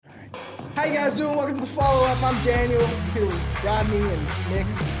How you guys doing? Welcome to the follow-up. I'm Daniel. I'm here with Rodney and Nick.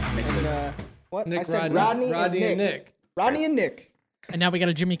 And, what? Nick, I said Rodney and Nick. Rodney and Nick. And now we got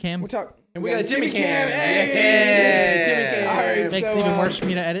a Jimmy Cam. We're talking. And we got a Jimmy Cam. Hey! Jimmy Cam. All right, Makes so, it even worse for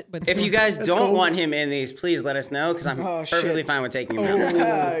me to edit. But If you guys don't want him in these, please let us know because I'm perfectly shit. fine with taking him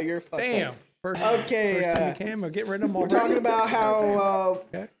out. You're fucked Damn. up. First Okay. Jimmy Cam. We'll get rid of him We're already. talking about how.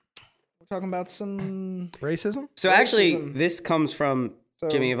 Okay. We're talking about some. Racism? So actually, Racism. this comes from So-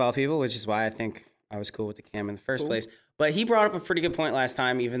 Jimmy of all people, which is why I think I was cool with the cam in the first place. But he brought up a pretty good point last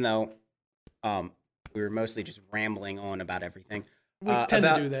time, even though we were mostly just rambling on about everything. We tend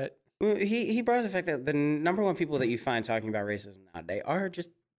to do that. He brought up the fact that the number one people that you find talking about racism nowadays are just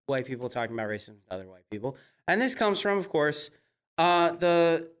white people talking about racism to other white people. And this comes from, of course,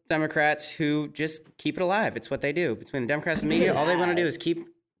 the Democrats who just keep it alive. It's what they do. Between the Democrats and media, all they want to do is keep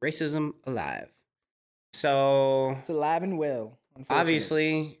racism alive. So It's alive and well.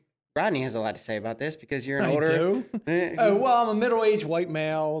 obviously, Rodney has a lot to say about this because you're an I older. do. Oh, well, I'm a middle-aged white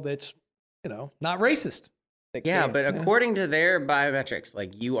male that's, not racist. Yeah, but according to their biometrics,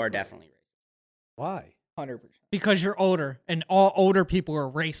 like you are definitely racist. Why? 100%. because you're older, and all older people are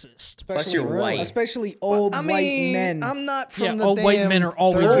racist. Plus you're white. Especially old white men. I'm not from the old white damn men are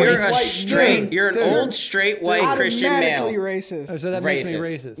always third- You're racist. a White straight. men. You're an Dude. old straight white Christian Automatically male. racist. Oh, so that makes me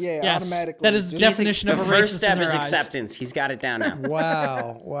Racist. racist. Yeah, Yes, automatically. that is the Just- definition The of a first racist step in their is eyes. acceptance. He's got it down now.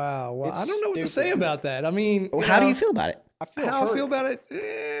 Wow. It's I don't know what to say stupid. about that. I mean, How do you feel about it? I feel How hurt. I feel about it?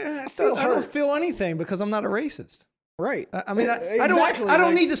 feel I don't hurt. feel anything because I'm not a racist. Right. I mean, I Exactly, don't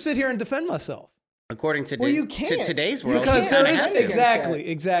like- need to sit here and defend myself. According to, Well, you to can't. today's You world, can't you Because kind there of is have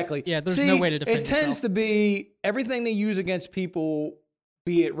to. exactly. Yeah, there's See, no way to defend it tends yourself. to be everything they use against people,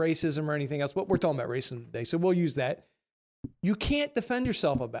 be it racism or anything else. But we're talking about racism today, so we'll use that. You can't defend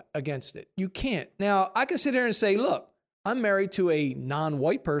yourself against it. You can't. Now, I can sit here and say, look, I'm married to a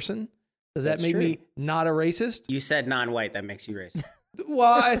non-white person. Does that That's make true. me not a racist? You said non-white. That makes you racist.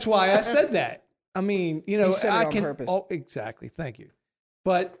 Well, that's why I said that. I mean, He said it I on can. purpose. Oh, exactly. Thank you.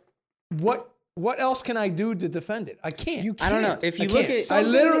 But what else can I do to defend it? I can't. You I don't know. can't. If you I look can't. at I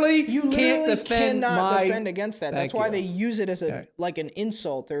literally you can't literally defend cannot my- defend against that. That's Thank why you. they use it as a Okay. like an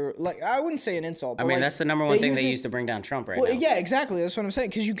insult or like I wouldn't say an insult. I But mean, like, that's the number one thing they it- use to bring down Trump right Well, now. yeah, exactly. That's what I'm saying.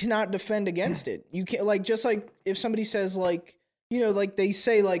 Because you cannot defend against it. You can't like just like if somebody says like like they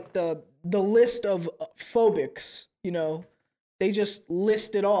say like the list of phobics. They just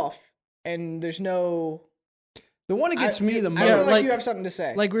list it off, and there's no. The one that gets me the I most. feel like like- you have something to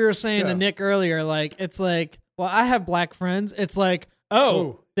say. Like we were saying Yeah. to Nick earlier, like it's like, well, I have black friends. It's like,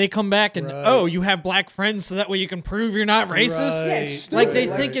 Oh. they come back and Right. you have black friends, so that way you can prove you're not racist. Right. Yeah, it's Like they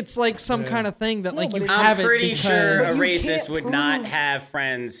stupid. think it's like some Yeah. kind of thing that No, like but you it's- have I'm it pretty because sure a But you racist can't would not prove- have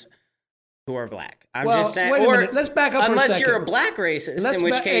friends who are black. I'm Well, just saying. wait a Or minute. Let's back up for a unless second. you're a black racist, Let's in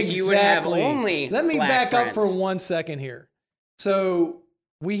which ba- case you would have exactly. only. Let me black back friends. up for 1 second here. So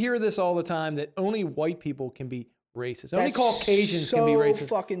we hear this all the time that only white people can be racist. Only That's Caucasians can be so racist.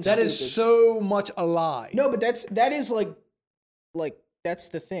 fucking That is stupid. so much a lie. No, but that is like that's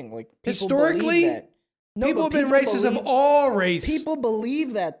the thing. Like people Historically, believe that. No, people have but been racist believe- of all race. People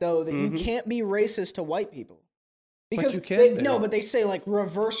believe that though that Mhm. you can't be racist to white people. Because you can they, be. no, but they say like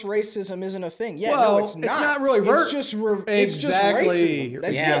reverse racism isn't a thing. Yeah, Well, no, it's not. it's not really It's just it's just Exactly. racism.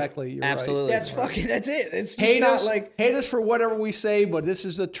 That's Yeah. Exactly. You're right. Absolutely. it. That's fucking. That's it. It's just Hate not us, like hate us for whatever we say, but this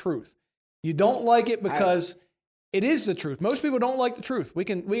is the truth. You don't like it because it is the truth. Most people don't like the truth. We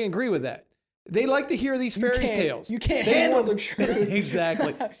can agree with that. They like to hear these fairy tales. You can't They handle want- the truth.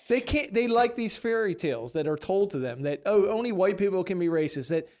 Exactly. They like these fairy tales that are told to them that only white people can be racist.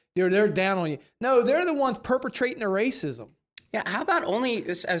 That they're down on you. No, they're the ones perpetrating the racism. Yeah, how about only,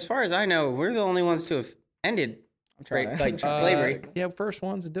 as far as I know, we're the only ones to have ended trying to- like I'm trying Uh, slavery. Yeah, first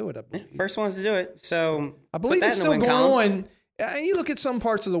ones to do it. I believe. First ones to do it. So I believe put it's that still in the going win column. on. You look at some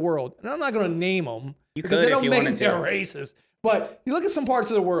parts of the world, and I'm not going to name them You because could they if don't you make wanted them to. racist. But you look at some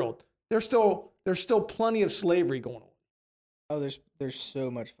parts of the world, there's still plenty of slavery going on, Oh, there's so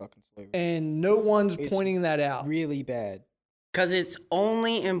much fucking slavery. and no one's It's pointing that out. Really bad. Because it's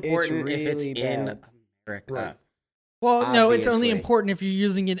only important if it's really in bad. America. Right. well, no, it's only Obviously. important if you're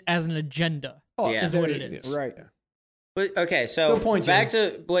using it as an agenda. Yeah. is what it is. Right. But okay, so Good point, back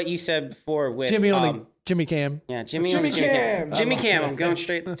to what you said before with Jimmy Jimmy Cam. yeah, Jimmy Jimmy on the Cam. Jimmy Cam. I'm going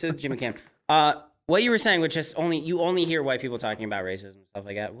straight to Jimmy Cam. What you were saying, which is you only hear white people talking about racism and stuff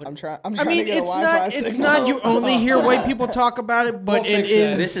like that. What, I'm trying I to mean, get a it's Wi-Fi not. It's signal. not. You only hear white people talk about it, but We'll it fix that.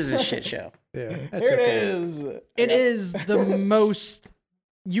 is. this is a shit show. Yeah, that's Here it okay. is. It is the most.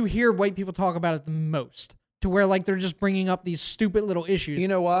 You hear white people talk about it the most, to where like they're just bringing up these stupid little issues. You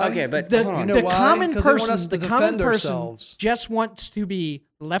know why? Okay, but the, hold on. You know the why? common 'Cause they want us person, to the common defend person ourselves. just wants to be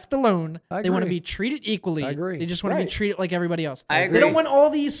left alone. I They want to agree. be treated equally. I agree. They just want to be Right. treated like everybody else. I They agree. don't want all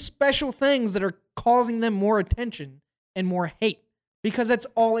these special things that are causing them more attention and more hate because that's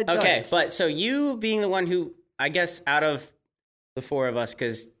all it Okay, does. but so you being the one who, I guess, out of the four of us,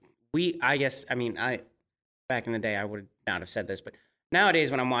 because back in the day, I would not have said this, but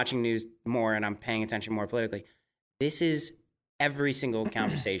nowadays when I'm watching news more and I'm paying attention more politically, this is every single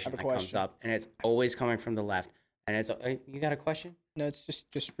conversation I have that a comes question. up, and it's always coming from the left. And it's, you got a question? No, it's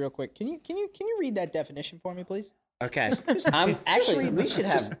just real quick. Can you read that definition for me, please? Okay. Actually, read- we should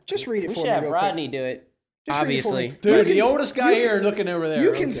have just read it we for should me have real quick. Rodney do it. Just read it for Obviously. me. Dude, You the can- oldest guy you can- here looking over there.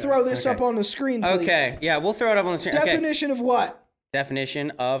 You can Okay. throw this Okay. up on the screen, please. Okay, yeah, we'll throw it up on the screen. Okay. Definition of what?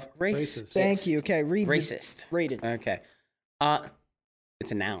 Definition of racist. Racist. Thank you. Okay, read the- Racist. Read it. Okay.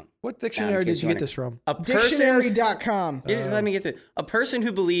 It's a noun. What dictionary case did you you get wanna- this from? A person. Dictionary.com. Just let me get through. A person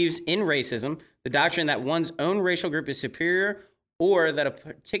who believes in racism, the doctrine that one's own racial group is superior, or that a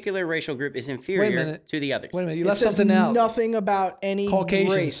particular racial group is inferior minute. to the others. Wait a minute, you It left says something out. nothing about any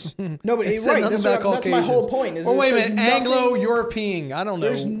Caucasians. race. No, but It said right. nothing That's, about that's my whole Caucasians. point. Is Oh, it wait a says minute. nothing- Anglo-European. I don't know.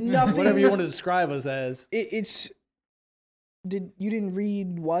 There's nothing- Whatever you want to describe us as. It's. You didn't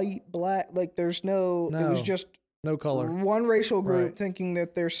read white, black? Like there's no. It was No. just No color. one racial group Right. thinking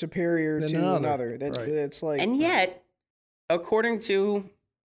that they're superior Than to another. another. Right. That's like. And yet, according to,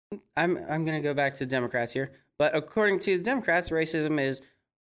 I'm going to go back to Democrats here, but according to the Democrats, racism is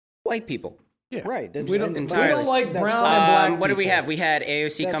white people. Yeah. Right. That's, We don't, and we entirely. don't like that's brown false. and black What did we people. have? We had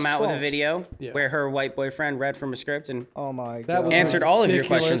AOC That's come out with a false. video Yeah. where her white boyfriend read from a script and Oh my That god. was answered all of your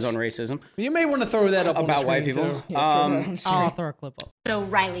ridiculous. questions on racism You may want to throw that up on the about white screen, people. too. Yeah, throw that on screen. I'll throw a clip up. So,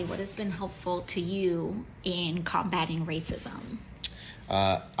 Riley, what has been helpful to you in combating racism?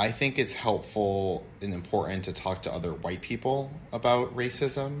 I think it's helpful and important to talk to other white people about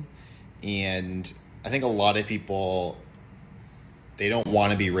racism. And I think a lot of people, they don't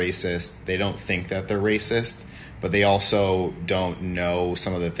want to be racist. They don't think that they're racist, but they also don't know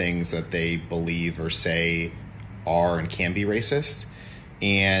some of the things that they believe or say are and can be racist.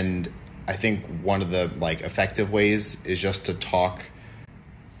 And I think one of the effective ways is just to talk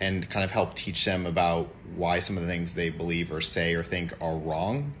and kind of help teach them about why some of the things they believe or say or think are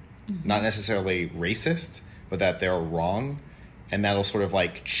wrong. Not necessarily racist, but that they're wrong. And that'll sort of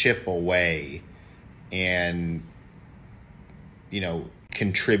chip away and,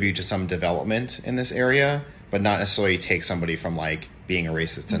 contribute to some development in this area, but not necessarily take somebody from being a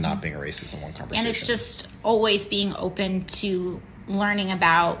racist to not being a racist in one conversation. And it's just always being open to learning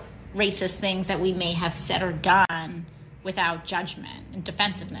about racist things that we may have said or done without judgment and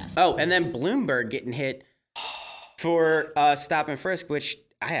defensiveness. Oh, and then Bloomberg getting hit for stop and frisk, which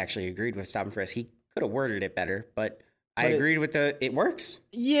I actually agreed with stop and frisk. He could have worded it better, but I agreed with it works.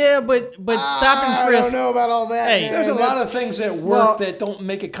 Yeah, but stop and I frisk. don't know about all that. Hey, man. There's a lot That's- of things that work well, that don't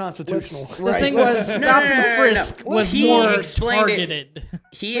make it constitutional. The thing was, stop and frisk was He more explained it. targeted.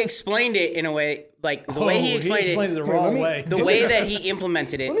 He explained it in a way, the way he explained it it, the Here, wrong let me- way. the way that he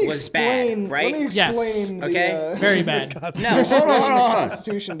implemented it Let me was explain. bad, right? Let me Yes. explain. The, Okay. Very bad. No, hold on, the hold on, hold on.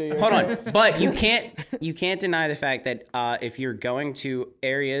 Constitution to you. Hold okay? on, but you can't deny the fact that if you're going to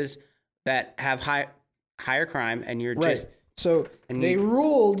areas that have higher crime and you're Right. just So And they we-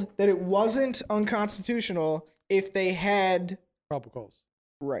 ruled that it wasn't unconstitutional if they had Probable cause.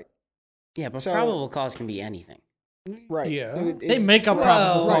 right, yeah, but So- probable cause can be anything. right. Yeah. So They it's- make up Well,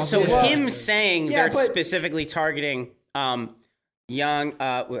 probable right, cause. So Well, him saying yeah, they're but- specifically targeting young,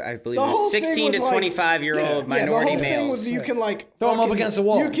 I believe The it whole was thing 16 to was 25-year-old yeah, the minority whole thing males. was you can Throw 'em up fucking- against the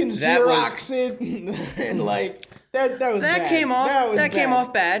wall. You can That was- Xerox it and that was that bad. came off. was That came bad.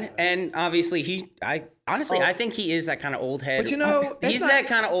 off bad, and obviously I think he is that kind of old head. But it's he's not- that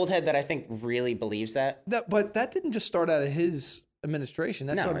kind of old head that I think really believes that. But that didn't just start out of his administration.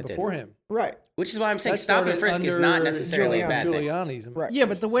 That No, started it before didn't. him. Right. Which is why I'm saying That stop and started frisk is not under necessarily a bad thing. Giuliani's. Right. Yeah,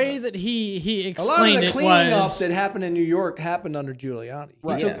 but the way that he A lot of explained the it cleaning up was that happened in New York happened under Giuliani.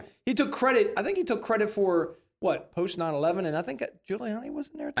 Right. He took credit. I think he took credit for post 9/11, and I think Giuliani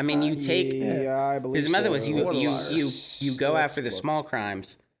wasn't there. At the I mean, time. you take Yeah, I believe his method so. was you What a liar. you go Let's after the look. small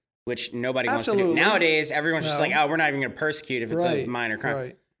crimes, which nobody wants to do. Absolutely. Nowadays, everyone's just No. like, oh, we're not even going to persecute if it's a Right, minor crime.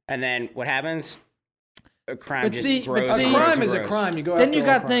 right. And then what happens? A crime But just see- but grows. see- and A grows crime and is a grows. crime. You go Then after you all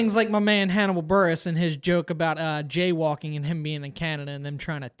got crime. things like my man Hannibal Buress and his joke about jaywalking and him being in Canada and them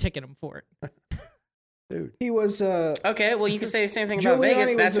trying to ticket him for it. Dude. He was Okay, well, you can say the same thing about Giuliani Vegas.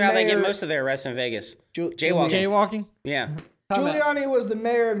 was That's the how they get mayor- most of their arrests in Vegas. Jaywalking. Jaywalking? Yeah. Time out. Giuliani was the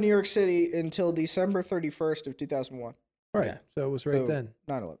mayor of New York City until December 31st of 2001. Right. Yeah. So it was right So, then.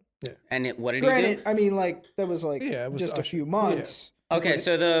 9/11. And what did he Granted, do? I mean, like that was like it was just a Usher. few months. Okay,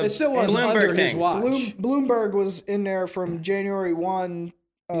 so the It still was Bloomberg under his thing. watch. Bloomberg was in there from January 1,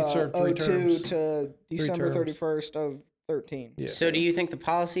 He served 3 02 terms. to December terms. 31st of 13. Yeah. So do you think the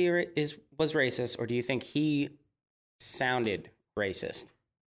policy was racist, or do you think he sounded racist?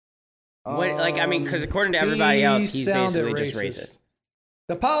 Because according to everybody he else, he's sounded basically just racist. racist.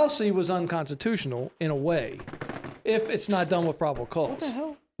 The policy was unconstitutional in a way, if it's not done with probable cause. What the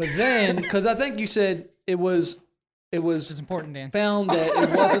hell? But then, because I think you said it was It's important, Dan. found that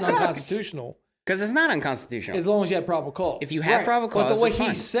it wasn't unconstitutional Because it's not unconstitutional. as long as you had probable cause. If you have probable cause, but the way it's he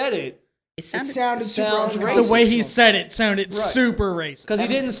fine. said it, It It sounded sounded super sounds racist. unconstitutional. The way he said it sounded Right. super racist. because he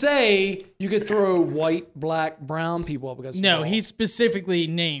didn't say you could throw white, black, brown people up against the No, wall. he specifically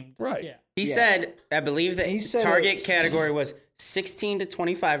named. Right. Yeah. He said, I believe that He said target it- category was 16 to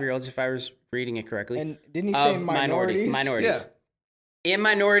 25-year-olds, if I was reading it correctly. And didn't he say of minorities? minorities. In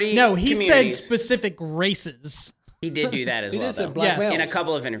minority No, he said communities. specific races. He did do that as He well, did say though. black Yes. males. In a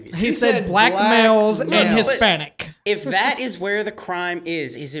couple of interviews. He, said said black black males and males. Hispanic. If that is where the crime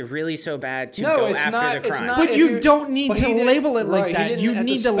is it really so bad to No, go it's after not- the it's crime? not. But if you you- don't need but to he didn't- label it like right, he that. didn't You have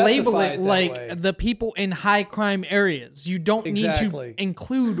to need to label specify it it that like way. the people in high crime areas. You don't Exactly. need to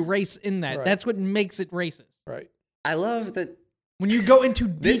include race in that. Right. That's what makes it racist. Right. I love that. When you go into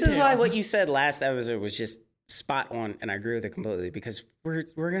detail. This is why what you said last episode was just spot on, and I agree with it completely, because we're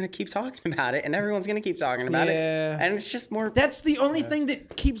gonna keep talking about it, and everyone's gonna keep talking about it, Yeah. and it's just more. That's the only thing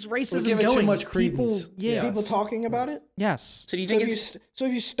that keeps racism give it too going. much People, credence. yeah. People talking about it? Yes. So do you So think if it's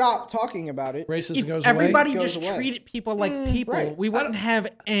you stop talking about it, Racism If goes everybody away. Goes just away. treated people like people, right. we wouldn't have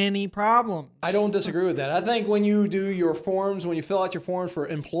any problems. I don't disagree with that. I think when you do your forms, when you fill out your forms for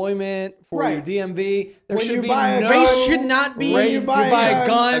employment, for your Right. DMV, there When should you be buy a no Race should not be. When race. you buy a a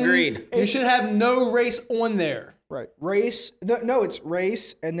gun. Agreed. You It's- should have no race on there. right? Race? No, it's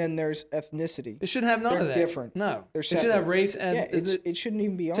race, and then there's ethnicity. It shouldn't have none They're of that. different. No. They're It should separate. have race and Yeah, it shouldn't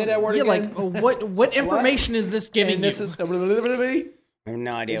even be on. say that there. word Yeah, like again. what information is this giving And you? this is I have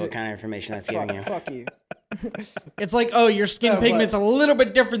no idea what kind of information that's giving you. Fuck you. It's like, oh, your skin No, but- pigment's a little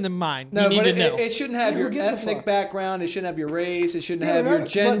bit different than mine. No, you need but to know. it shouldn't have Yeah, who your gives a ethnic fuck? background. It shouldn't have your race. It shouldn't Yeah, have no, your but-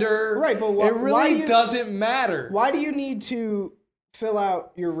 gender. right, but it why really do you- doesn't matter. Why do you need to fill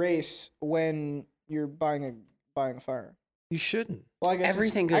out your race when you're buying a firearm? You shouldn't. Well, I guess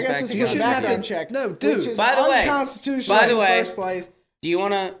Everything it's, I goes guess back it's to for a guns. background You check. shouldn't have to- No, dude. Which is By the way- unconstitutional by the in way- the first place. Do you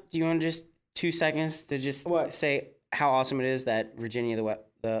wanna just 2 seconds to just What? say how awesome it is that Virginia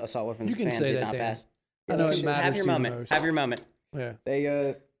the assault weapons You can ban say did that, not Dan. pass? I know it Have matters Have your to you moment. most. Have your moment. Yeah.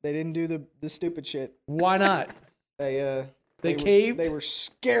 They didn't do the stupid shit. Why not? They caved? They were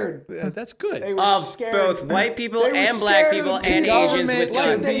scared. Yeah, that's good. They were Of scared. both white people They were and black scared of people the and people. Asians Government with Like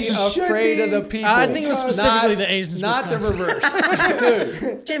should guns. they be should afraid be. of the people. I think it was Because- specifically Not- the Asians. Not the with guns. reverse.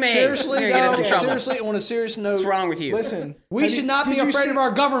 Dude, Jimmy, seriously, you're gonna get us in though, trouble. seriously, on a serious note, What's wrong with you? Listen, we have should you- not be did you afraid see- of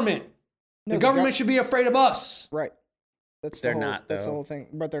our government. No, The government should be afraid of us. Right. That's They're the whole, not, That's the though. whole thing.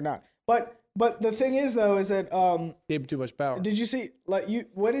 But they're not. But the thing is though is that Gave them too much power. did you see like you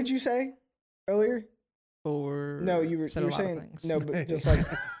what did you say earlier? Or No, you were said a lot of saying things. no, but just like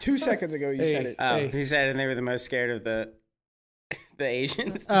 2 seconds ago you said it. Oh, Hey. he said, and they were the most scared of the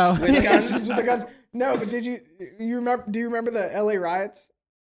Asians. Oh. with The guns. guns with the guns. No, but did you remember? Do you remember the LA riots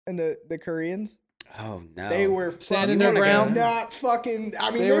and the Koreans? Oh no, They were Standing fucking their ground? not fucking. I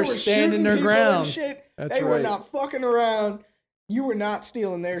mean, They they, were were standing shooting their people ground. and shit. That's they were right. not fucking around. You were not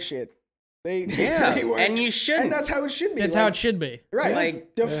stealing their shit. They Yeah, they were, and you shouldn't. And that's how it should be. That's like, how it should be. Right.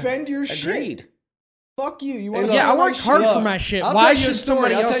 Like, defend your shit. Agreed. Fuck you. You want Hey, to? look, Yeah, I worked hard Look, for my shit. I'll Why tell you a should story.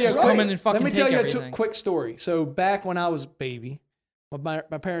 somebody I'll else tell you a just story. come in and fucking Let me tell take you everything? a quick story. So back when I was a baby, my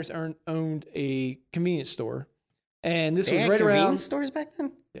parents owned a convenience store, and this They was had right convenience around. stores back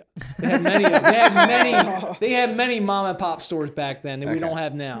then. They had many. They had many mom and pop stores back then that we Okay. don't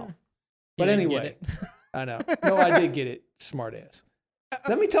have now. But You didn't get anyway, I know. No, I did get it. Smart ass.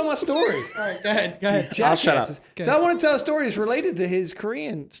 Let me tell my story. All right, go ahead. Go ahead. I'll shut up. Jackasses. So I want to tell a story that's related to his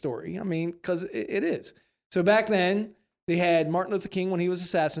Korean story. I mean, because it is. So back then, they had Martin Luther King when he was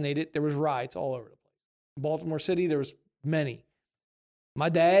assassinated. There was riots all over the place. In Baltimore City, there was many. My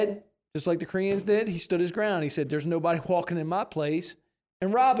dad, just like the Koreans did, he stood his ground. He said, there's nobody walking in my place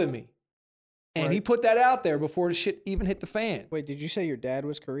and robbing me. And he Right. put that out there before the shit even hit the fan. Wait, did you say your dad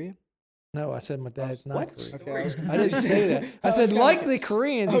was Korean? No, I said my dad's not Korean. Okay, I was I didn't say that. I was said, kinda- like the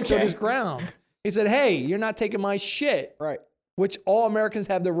Koreans, he stood Okay. his ground. He said, hey, you're not taking my shit, Right. which all Americans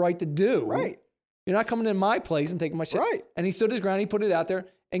have the right to do. Right. You're not coming in my place and taking my shit. Right. And he stood his ground. He put it out there.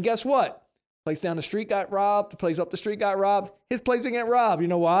 And guess what? Place down the street got robbed. The place up the street got robbed. His place didn't get robbed. You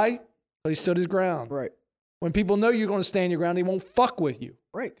know why? But he stood his ground. Right. When people know you're going to stand your ground, they won't fuck with you.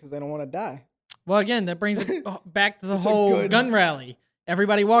 Right, because they don't want to die. Well, again, that brings it back to the It's a whole good- gun rally.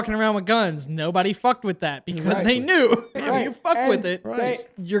 Everybody walking around with guns. Nobody fucked with that because Right. they knew if Right. you fuck with And it, they-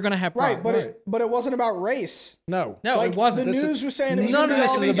 you're gonna have problems. Right, but it wasn't about race. No. no, Like it wasn't. the This is- news was saying it was none gonna of be this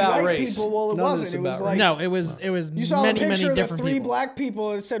all is these about white race. people. Well, it None of wasn't. this It is was about like No, it was you saw many, a picture many of the different 3 people. black people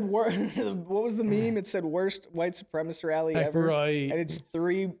and it said what was the meme? It said worst white supremacist rally ever. Right. And it's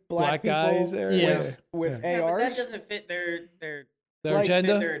 3 Black black people guys there. Yeah. with Yeah, but that ARs. doesn't fit their Their Like,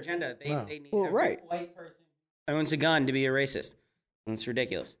 agenda. their agenda. They, No. they need Well, every right. white person owns a gun to be a racist. That's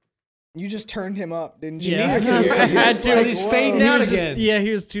ridiculous. You just turned him up, didn't you? Yeah, Actually, I because had it's to. like, He's whoa. fading He out was just- again. yeah, he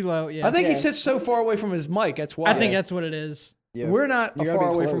was too low. Yeah, I think he Yeah. sits so far away from his mic. That's why. I think that's what it is. Yeah. We're not You gotta far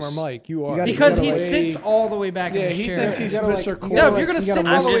be away from our close. mic. You are. gotta- Because you he gotta sits all the way back Yeah, in his he chair. thinks he's You gotta, Mr. like- Cool. you No, gotta, if you're gonna you gotta sit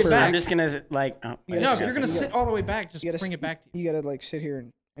all the way whisper. back- I'm just gonna like. Oh, You gotta No, if sit- you're gonna you sit gotta- all the way back, just you gotta bring s- it back to you. You gotta like sit here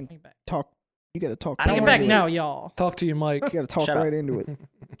and Bring it back. talk. You gotta talk. I Bring don't it wanna back be- now, y'all. Talk to your mic. You gotta talk Shut up. right into it.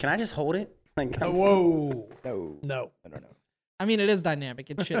 Can I just hold it? Like, Whoa. No, No. I don't know. I mean, it is dynamic.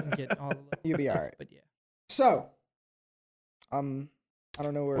 It shouldn't get all the. You'll be all right. But yeah. So, I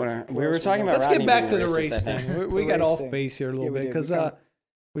don't know where We were else talking going. about Let's Rodney get back to being the racist, race I think. thing. We The got race off thing. base here a little Yeah, we bit did. because We kinda-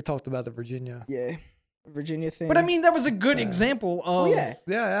 we talked about the Virginia. Yeah, Virginia thing. But I mean, that was a good example of yeah.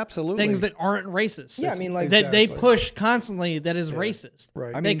 Yeah, absolutely. things that aren't racist. Yeah, I mean, like that they Exactly. push constantly that is racist.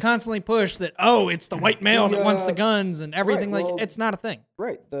 Right. I They mean, constantly push that, oh, it's the white male that wants the Yeah. guns and everything. Right, Like, well- it's not a thing.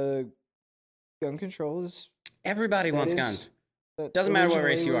 right. The gun control is Everybody that wants is- guns. that Doesn't matter what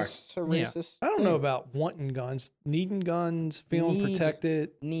race originally you are. was a Yeah. racist I don't know thing. about wanting guns, needing guns, feeling Need.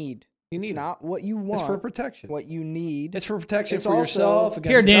 protected. Need. You It's need it. not what you want. It's for protection. what you need. It's for protection It's for also- yourself.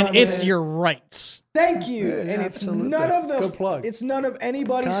 Here, Against Dan, the it's government. your rights. Thank you. Yeah, And it's absolutely. none of the Good plug. It's none of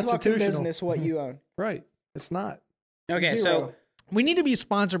anybody's fucking Constitutional. business what you own. Right. It's not. Okay, Zero. We need to be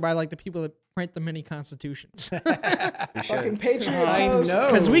sponsored by like the people that print the mini constitutions so Fucking Patriot I Post. know.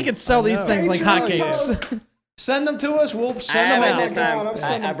 because we could sell I these know. things like Patriot hotcakes. Post. Send them to us. We'll I send them have out. it this God, I'm time.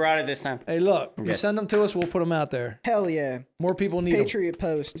 sending- I brought it this time. Hey, look. You Okay. send them to us. We'll put them out there. Hell yeah. More people need them. Patriot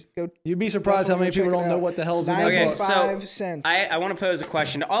Post. Go You'd be surprised how many definitely people check it don't know out. what the hell's in that Okay, book. so 95 cents. I want to pose a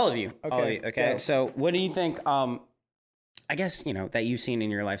question to all of you. All of Okay, you, okay. go. So, what do you think? I guess that you've seen in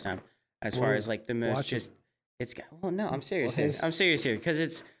your lifetime, as far Whoa, as like the most watch it. just. It's well, no, I'm serious. Well, I'm serious here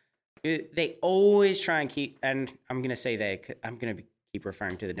because they always try and keep, and I'm gonna say I'm gonna keep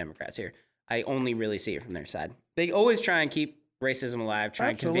referring to the Democrats here. I only really see it from their side. They always try and keep racism alive, try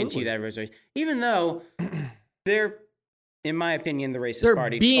and convince you Absolutely. that it was racist, even though they're, in my opinion, the racist They're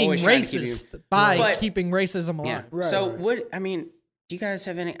party. being always trying to keep you- racist by But- keeping racism alive. yeah. Right, So right. what? I mean, do you guys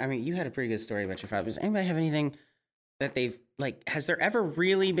have any? I mean, you had a pretty good story about your father. Does anybody have anything that they've like? Has there ever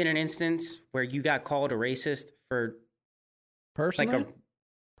really been an instance where you got called a racist for Personally? like a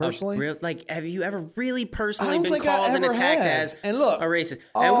Personally? real, like, have you ever really personally don't been think I called and ever attacked have. as And look, a racist?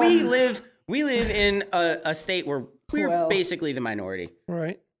 And we Um, live in a state where we're Well- basically the minority.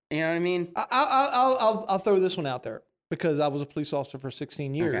 right. You know what I mean? I'll throw this one out there because I was a police officer for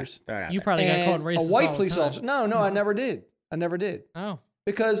 16 years. Okay, throw it out You there. probably got And called racist. a white all the police time. officer. No, I never did. I never did. Oh,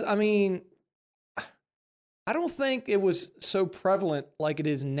 Because I mean, I don't think it was so prevalent like it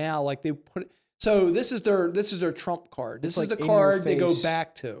is now. Like they put so this is their trump card. This It's is like the in your card they go face.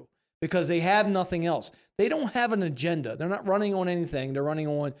 back to because they have nothing else. They don't have an agenda. They're not running on anything. They're running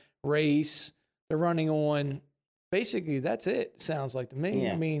on race. They're running on basically that's it. Sounds like to me.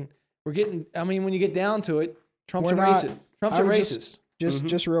 Yeah. I mean, when you get down to it, Trump's We're a not- racist. Trump's I a would racist.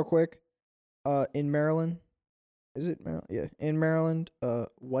 Just real quick. In Maryland, is it Maryland? Yeah. In Maryland,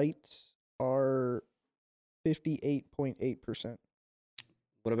 whites are 58.8%.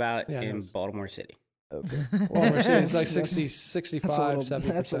 What about Yeah, in those- Baltimore City? Okay. Well, we're saying it's like That's- 60, That's 65, a little,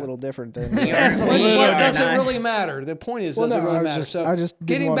 70%. that's a little different than. Yeah, That's a But little it Yeah, doesn't nine. really matter. The point is, Well, doesn't no, really I was matter. just- So I just didn't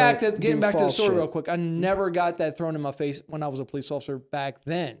getting wanna back to do the false story shit. real quick. I never got that thrown in my face when I was a police officer back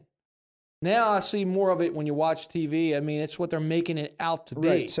then. Now I see more of it when you watch TV. I mean, it's what they're making it out to be.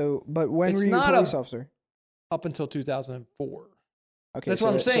 Right. So, but when It's were you a not a- police officer? Up until 2004. Okay. That's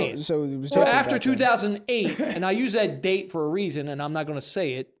what I'm saying. So it was So different after back then. 2008, and I use that date for a reason, and I'm not going to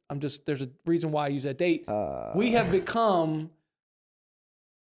say it. There's a reason why I use that date. We have become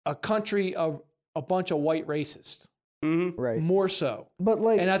a country of a bunch of white racists, Mm-hmm. right. more so. But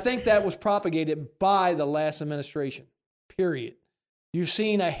like, And I think that was propagated by the last administration, period. You've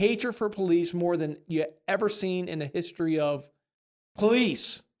seen a hatred for police more than you ever seen in the history of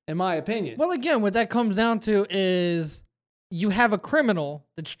police, in my opinion. well, again, what that comes down to is you have a criminal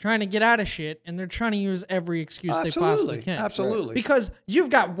that's trying to get out of shit, and they're trying to use every excuse they possibly can. Absolutely. Because you've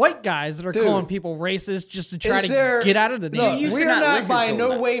got white guys that are Dude. calling people racist just to try Is to there- get out of the Look, deal. used to we're not not listen by to no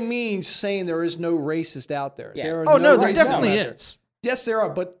them, though. way means saying there is no racist out there. Yeah. There are Oh, no, there racism definitely out there. is. Yes, there are,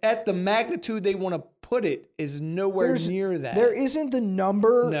 but at the magnitude they want to put it is nowhere near that. There isn't the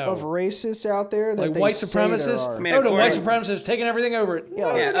number No. of racists out there that like they white say there supremacists. are. I mean, Oh, the white according- supremacists taking everything over it. No,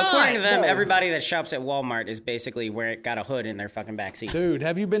 Yeah, they're not. according to them, No. everybody that shops at Walmart is basically got a hood in their fucking backseat. Dude,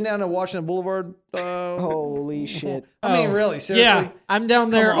 have you been down to Washington Boulevard? Holy shit. I mean, Oh, really, seriously. Yeah, I'm down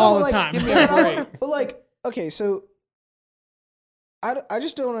there on. all the Like, time. Give me a break. But like, okay, so I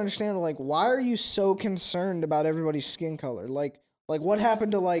just don't understand. Like, why are you so concerned about everybody's skin color? Like what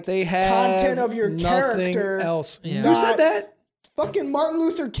happened to like They have content of your nothing character? else. Yeah. Who said that? Fucking Martin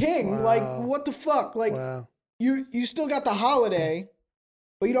Luther King. Wow. Like, what the fuck? Like, Wow. you still got the holiday,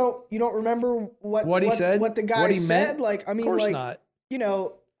 but you don't remember what he said? what the guy What he said. meant? Like, I Of mean, course like, not. you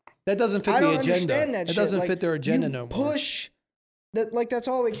know, That doesn't fit I the don't agenda. understand that It shit. doesn't Like, fit their agenda you no more. Push that. Like, that's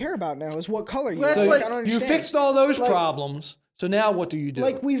all they care about now is what color you. Well, are. that's So Like, like- I don't you understand. fixed all those Like- problems. So now what do you do?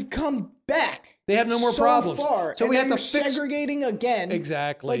 Like, we've come back. They have no more so problems. Far, So and we now have to you're fix- segregating again.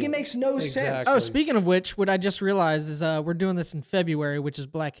 Exactly. Like, it makes no sense. Exactly. Oh, speaking of which, what I just realized is we're doing this in February, which is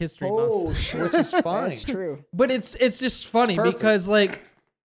Black History Month. Oh shit, Which is fine. That's true. But it's just funny perfect. because like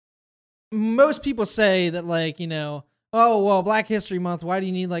most people say that like, you know, oh well, Black History Month, why do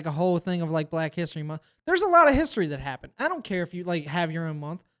you need like a whole thing of like Black History Month? There's a lot of history that happened. I don't care if you like have your own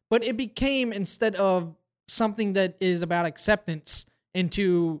month, but it became instead of something that is about acceptance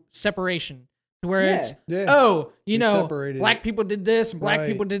into separation. Where Yeah. it's Yeah. oh, you We know, separated black it. people did this, and black Right.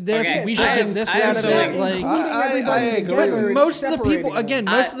 people did this, Okay, and we I should have- take this I have out of some- it. Not Like, including I everybody agree. together. it's most of the separating people them. again,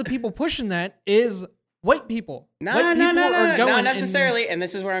 most of the people pushing that is white people. No, White no, people no, are no, going not and- necessarily. And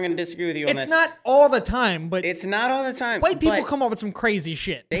this is where I'm going to disagree with you on It's this. not all the time, but It's not all the time. white people but come up with some crazy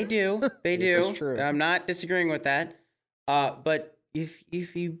shit. They do. They do. This is true. I'm not disagreeing with that. But if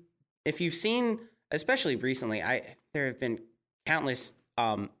you've seen, especially recently, there have been countless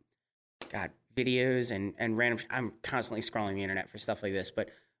videos and random. I'm constantly scrolling the internet for stuff like this, but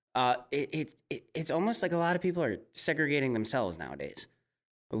it's almost like a lot of people are segregating themselves nowadays.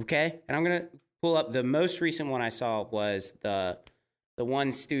 Okay, and I'm gonna pull up the most recent one I saw was the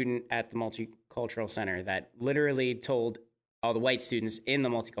one student at the Multicultural Center that literally told all the white students in the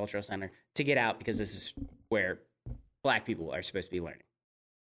Multicultural Center to get out because this is where black people are supposed to be learning.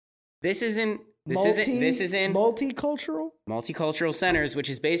 This is in Multicultural. multicultural centers, which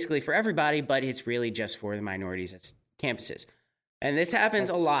is basically for everybody, but it's really just for the minorities at campuses. And this happens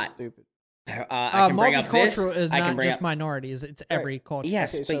a lot. Stupid. I can bring up this. Multicultural is I can not bring just up, minorities; it's every culture.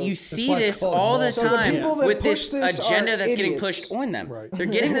 yes, Okay, but so you that's see why it's this called all the So the time people that with push this this agenda are that's getting idiots. pushed on them. Right. They're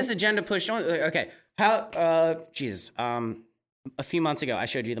getting this agenda pushed on. Okay, a few months ago, I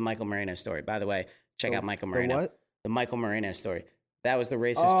showed you the Michael Moreno story. By the way, check out Michael The Moreno. what? The Michael Moreno story. That was the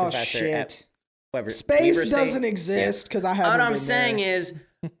racist Oh professor at shit. Weber Space State. doesn't exist because I haven't. What I'm been saying there. is,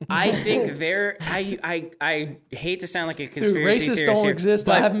 I think I hate to sound like a Dude, conspiracy racists theorist don't here, exist.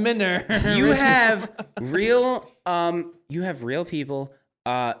 but I haven't been there. you have real people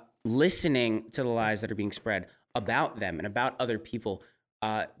listening to the lies that are being spread about them and about other people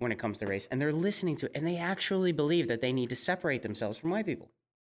when it comes to race, and they're listening to it, and they actually believe that they need to separate themselves from white people.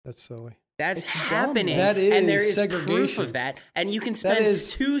 That's silly. That's It's dumb. happening, That and there is is proof segregation. of that. And you can That spend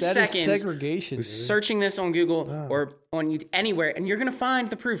is 2 that is seconds segregation. dude. searching this on Google Wow. or on YouTube, anywhere, and you're gonna find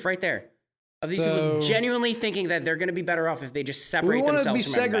the proof right there of these So- people genuinely thinking that they're gonna be better off if they just We separate want to be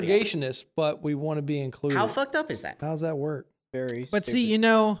themselves from everybody else. segregationists, but we want to be included. How fucked up is that? How's that work? Very. But see, stupid. you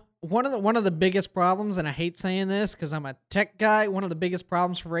know, one of the biggest problems, and I hate saying this because I'm a tech guy, one of the biggest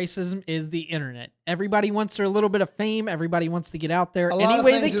problems for racism is the internet. Everybody wants their little bit of fame. Everybody wants to get out there A any lot of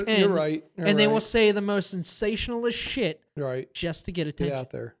way they things are- can. You're right. You're and they right. will say the most sensationalist shit You're right. just to get Get attention. out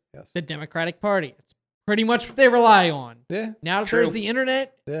there. Yes. The Democratic Party. It's pretty much what they rely on. Yeah. Now that True. there's the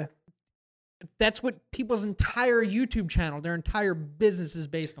internet, Yeah. that's what people's entire YouTube channel, their entire business is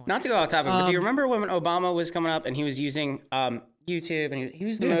based on. Not to go off topic, but do you Um, remember when Obama was coming up and he was using YouTube and he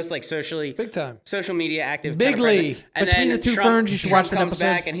was the Yeah. most like Big time. social media active Big kind of president. league. And Between then the two Trump, ferns, you should Trump watch that comes episode.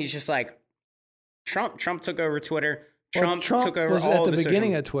 back and he's just like Trump took over Twitter. Well, Trump took over was all at the social beginning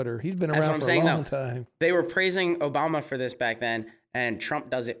media. of Twitter. He's been That's around what I'm for saying, a long though. time. They were praising Obama for this back then, and Trump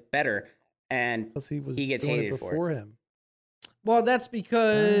does it better, and Plus, he was he gets doing it hated for it. before him. Well, that's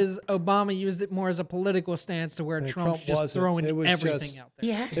because Obama used it more as a political stance to where Yeah, Trump's Trump just wasn't. throwing It was everything just- out there.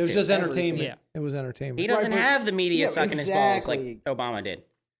 he has It was to. just Everything. entertainment. Yeah. It was entertainment. He doesn't Right, but- have the media Yeah, sucking his balls like exactly. Obama did.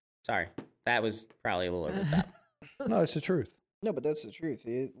 Sorry, that was probably a little over the top. No, it's the truth. No, but that's the truth.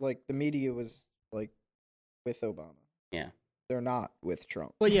 Like the media was like with Obama. Yeah. they're not with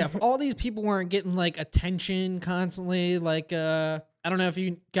Trump. But yeah, if all these people weren't getting like attention constantly, like I don't know if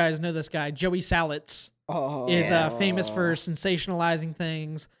you guys know this guy, Joey Salads is famous for sensationalizing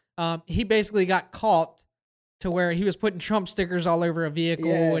things. He basically got caught to where he was putting Trump stickers all over a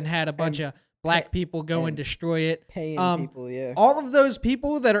vehicle and had a bunch of black people go and destroy it. Paying people, All of those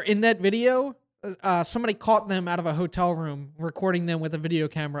people that are in that video, somebody caught them out of a hotel room, recording them with a video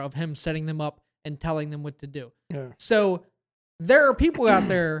camera of him setting them up and telling them what to do. Yeah. So there are people out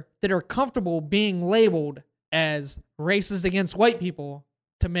there that are comfortable being labeled as racist against white people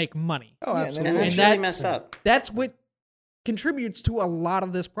to make money. Oh, absolutely. And that's And really that's- messed up. That's what contributes to a lot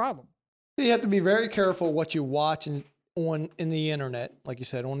of this problem. You have to be very careful what you watch in the internet, like you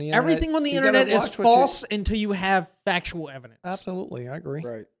said, on the internet. Everything on the you gotta internet is watch what you- false until you have factual evidence. Absolutely, I agree.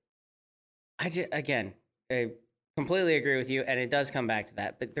 Right. I completely agree with you, and it does come back to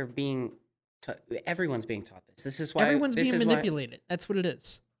that. But everyone's being taught this. This is why Everyone's this being is why- manipulated. That's what it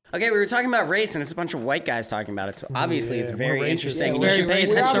is. Okay, we were talking about race, and it's a bunch of white guys talking about it. So obviously, it's yeah, very we're racist. interesting. It's We very should pay racist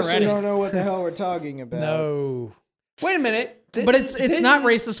We attention. obviously already. don't know what the hell we're talking about. No. Wait a minute. But it's not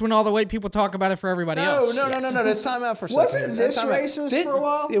racist when all the white people talk about it for everybody else. No. Let's time out for a second. Wasn't this Time out. racist for a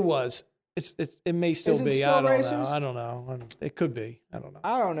while? It was. It may still Is it be. still I don't racist? know. I don't know. It could be. I don't know.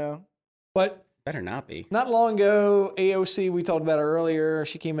 I don't know. But Better not be. not long ago, AOC, we talked about her earlier.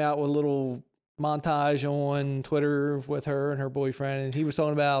 She came out with a little montage on Twitter with her and her boyfriend, and he was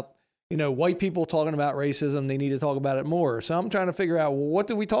talking about, white people talking about racism. They need to talk about it more. So I'm trying to figure out, what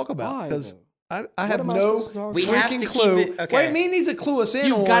do we talk about? Why, Because though? I have am I no supposed to talk We about? have freaking to keep clue. it- okay. White mean needs to clue us in.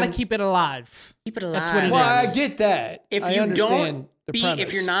 You've got to on- keep it alive. Keep it alive. That's what it Well, I is. get that. If I you understand don't the premise.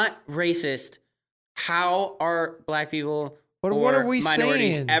 if you're not racist, how are black people But or what are we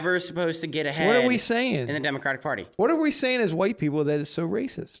minorities saying? ever supposed to get ahead? What are we saying? in the Democratic Party? What are we saying as white people that is so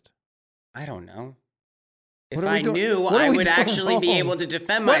racist? I don't know. If What are we I doing- knew, what are I we would doing actually be wrong? able to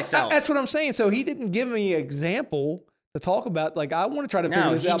defend Well, myself. that's what I'm saying. So he didn't give me an example to talk about. Like, I want to try to figure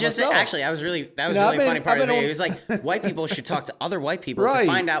No, this he out just myself. actually. That was really I've a been- funny part I've of the been video. It was like white people should talk to other white people to Right.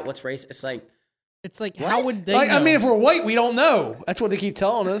 find out what's racist. It's like It's like, What? how would they Like, know? I mean, if we're white, we don't know. That's what they keep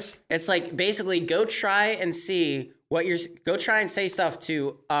telling us. basically go try and see what you're. Go try and say stuff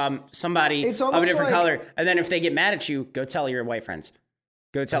to somebody It's of a almost different like- color, and then if they get mad at you, go tell your white friends.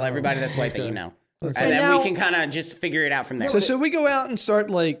 Go tell everybody that's white that you know, and So then now- we can kind of just figure it out from there. So should we go out and start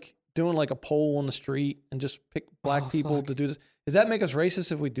doing a poll on the street and just pick black people to do this? Does that make us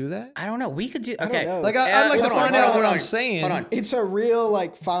racist if we do that? I don't know. We could do. I don't Okay. know. Like, I'd like to hold on, find hold out on, what hold I'm on. saying. Hold on. It's a real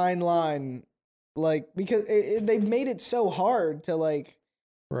fine line, because they've made it so hard to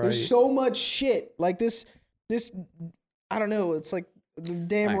Right. There's so much shit like this. I don't know. It's like the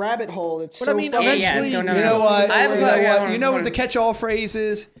damn Right. rabbit hole. It's But so I mean, fucking yeah, it's deep. going You down know what? I have a- You know okay, what? hold on, You know hold what on. the catch-all phrase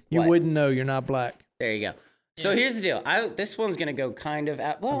is? You What? wouldn't know. You're not black. There you go. So here's the deal. This one's gonna go kind of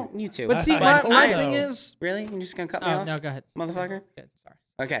out. Well, you too. But see, I- my I thing know. is. Really? You're just gonna cut me Oh, off, no, go ahead. motherfucker? Good, sorry.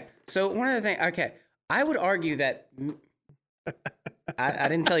 Okay. So one of the things. Okay, I would argue that. I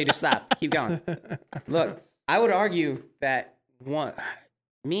didn't tell you to stop. Keep going. Look, I would argue that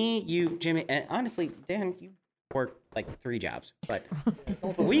me, you, Jimmy, and honestly, Dan, you work like 3 jobs, but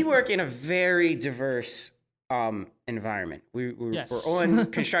we work in a very diverse environment. We're Yes. on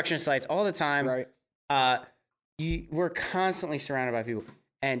construction sites all the time. Right. We're constantly surrounded by people,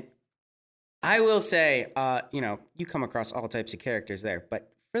 and I will say, you come across all types of characters there,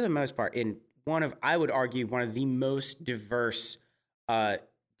 but for the most part, I would argue one of the most diverse jobs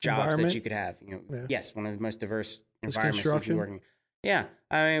Environment? that you could have. Yeah. Yes, one of the most diverse Is environments you could be construction? working. Yeah,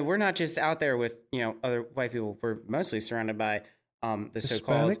 I mean, we're not just out there with other white people. We're mostly surrounded by the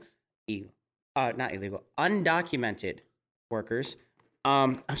so-called Hispanics? not illegal, undocumented workers.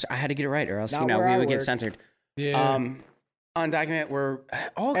 I'm sorry, I had to get it right, or else Not where we I would get work. censored. Yeah. Undocumented. We're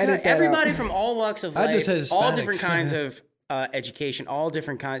Edit that everybody out. from all walks of I life, just said all Hispanics. different kinds of education, all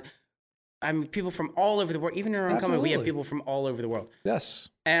different kinds. I mean, people from all over the world. Even in our own company, we have Absolutely. people from all over the world. Yes.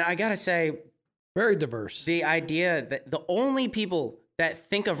 And I gotta say, Very diverse. the idea that the only people that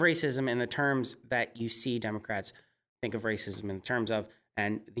think of racism in the terms that you see Democrats think of racism in terms of,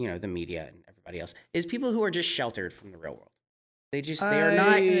 and the media and everybody else, is people who are just sheltered from the real world. They are not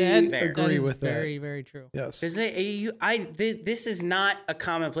I there. agree That is with that. very, very true. Yes. Because this is not a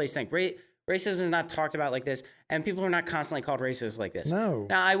commonplace thing. Racism is not talked about like this, and people are not constantly called racist like this. No.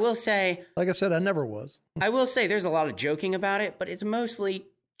 Now, I will say Like I said, I never was. there's a lot of joking about it, but it's mostly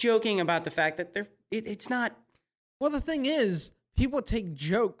joking about the fact that it's not. Well, the thing is, people take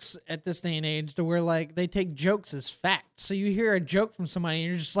jokes at this day and age to where they take jokes as facts. So you hear a joke from somebody and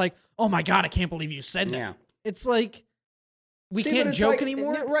you're just like, oh my God, I can't believe you said that. Yeah. It's like, we See, can't but it's joke like,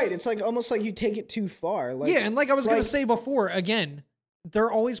 anymore. Right. It's like almost like you take it too far. Like, Yeah, and like I was gonna like- say before, again,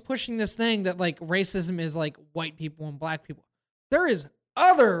 they're always pushing this thing that like racism is like white people and black people. There is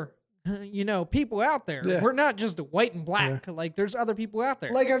other, people out there. Yeah. We're not just white and black. Like there's other people out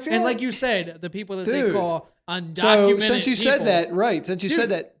there. Like, I feel and like- like you said, the people that they Dude. call So undocumented. since you said people. that, right? Since you Dude, said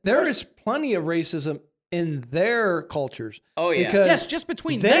that, there there's- is plenty of racism in their cultures. Oh, yeah. because yes, just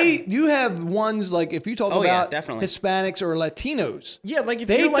between they them. you have ones like if you talk Oh, yeah, about definitely. Hispanics or Latinos, Yeah, like if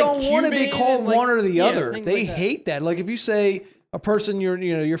they you're, like, don't want to be Cuban called and, like, one or the yeah, other. things They like that. hate that. Like if you say a person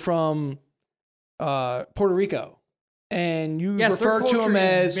you're from Puerto Rico and you Yes, their refer to them culture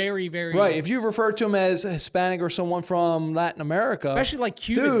is as very, very right. If you refer to them as Hispanic or someone from Latin America, especially like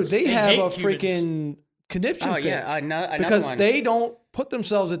dude, Cubans. they have hate a Cubans. freaking conniption Oh fit yeah, another because one. they don't put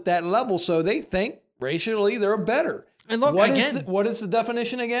themselves at that level, so they think racially they're better. And look, What is again- what is the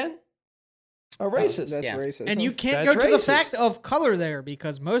definition again? A racist. That's Yeah. racist. And you can't go That's to the racist. fact of color there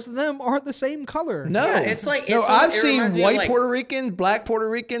because most of them aren't the same color. No, Yeah, it's like- no. it's I've like- it seen reminds me of, white like- Puerto Ricans, black Puerto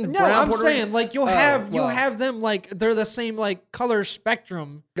Ricans, No, brown I'm Puerto saying Ricans. like you'll have them like they're the same like color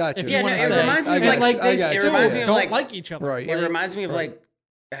spectrum. Gotcha. If Yeah, you no, want it to say. reminds me of, And, like- like I they got you. still It reminds me of, don't like- like each other. Right. It Like, reminds me of like,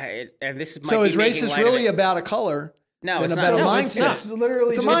 and this might So be is making racist light of really it. about a color? No, than it's about not. a No, mindset? it's not. It's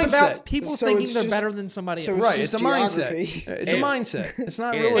literally It's a just It's mindset. about people So thinking it's they're just- better than somebody so else. Right, just it's a mindset. geography. It's a mindset. It's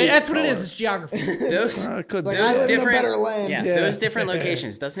not It really. is. That's what it color. is. It's geography. Those, It could Like, be. I those live in a different, better land. Yeah, Yeah. those different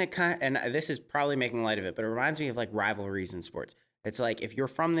locations. Doesn't it kind of? And this is probably making light of it, but it reminds me of like rivalries in sports. It's like if you're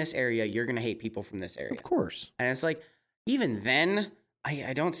from this area, you're gonna hate people from this area, Of course. and it's like even then,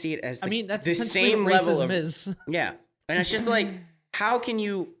 I don't see it as the, I mean, that's the essentially same what level racism of is. yeah, and it's just like how can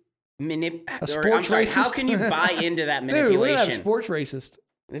you sports how racist? can you buy into that Dude, we don't have manipulation? sports racist.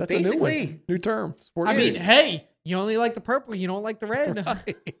 That's a new Basically. one. New term. Sports I mean, racist. hey, you only like the purple, you don't like the red.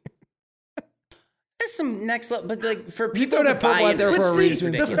 That's some next level, but like for You people throw to that purple buy out into there this for a is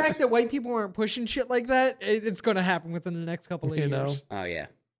reason. The ridiculous. fact that white people aren't pushing shit like that, it's going to happen within the next couple of You years. know. Oh yeah.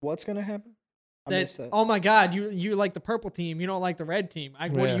 What's gonna happen? I That, missed that. oh my god, you like the purple team, you don't like the red team.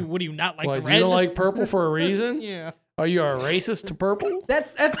 What Yeah. do you not like What, the red? you don't like purple for a reason? Yeah. Are you a racist to purple?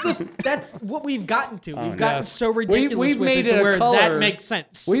 That's what we've gotten to. We've no. gotten Yes. so ridiculous we've with made it it to a where color. that makes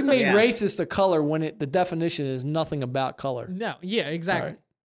sense. We made Yeah. racist a color when the definition is nothing about color. No, yeah, exactly. All right.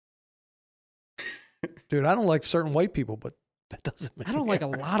 Dude, I don't like certain white people, but that doesn't mean I don't like a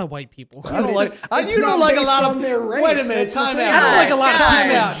lot of white people. I don't like. It's You don't not like a based lot of. on their race. Wait a minute. That's the Time thing. out. I don't like a lot of Time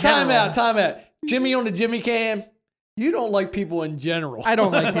people in out. Time general. out. Time out. Jimmy on the Jimmy Cam. You don't like people in general. I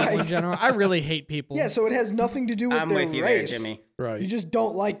don't like people in general. I really hate people. Yeah, so it has nothing to do with I'm their with you there, race. Jimmy. Right. You just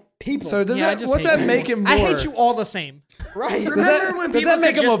don't like people. So does Yeah, I that? just What's hate that people. make him more? I hate you all the same. right. Does Remember that, when does people that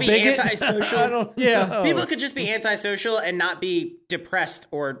make could him a just be bigot? antisocial? I don't Yeah. know. People could just be antisocial and not be depressed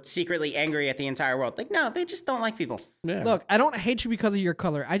or secretly angry at the entire world. Like, no, they just don't like people. Yeah. Look, I don't hate you because of your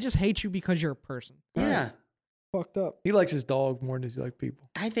color. I just hate you because you're a person. Yeah. Fucked up. He likes his dog more than he likes people.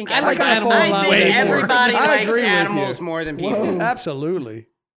 I think I like everybody- animals I way think more. everybody I likes agree with animals you. more than people. Whoa. Absolutely.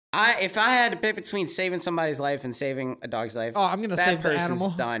 If I had to pick between saving somebody's life and saving a dog's life, Oh, I'm gonna that save the person's animal.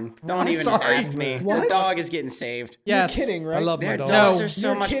 done. Don't I'm even sorry. ask me. What? Your dog is getting saved. Yes. You're kidding, right? I love my Their dog. dogs No. are so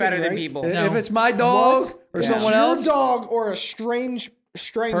You're much kidding, better than right? people. No. If it's my dog What? or If someone it's else, your dog or a stranger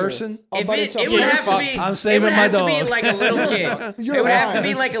Person? I'll If bet it, it's it a would Yeah, have to fuck. be, I'm it saving would my have to dog. be like a little kid. You're It would have to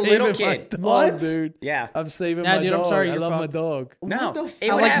lying. be like a Saving little my kid. dog, What? dude? Yeah. I'm saving Nah, my dude, dog. I'm sorry, I you're love my fucked. dog. No, What the it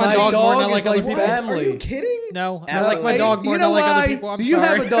I would like have my to dog be- more than I dog like is other like people. family. Are you kidding? No, I Absolutely. like my dog more You than I know like other why? people. I'm Do you sorry.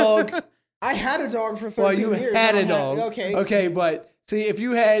 have a dog? I had a dog for 13 Well, you years. had I a don't have- dog. Okay. Okay, but see, if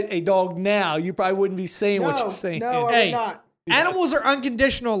you had a dog now, you probably wouldn't be saying what No, you're saying. no, I Hey, would not. Animals are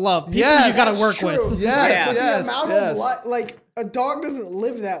unconditional love. People Yes. you got to That's work true. with. Yes, Right, so yes, the amount yes. of like a dog doesn't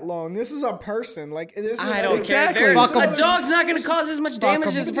live that long. This is a person. Like this is I don't Exactly. care. Fuck 'em. A dog's not going to cause as much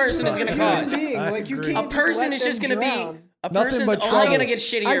damage 'em. as a person is going to human cause. being. I Like you agree. can't A just person let is just them going to be. drown. A Nothing person's but only trouble. going to get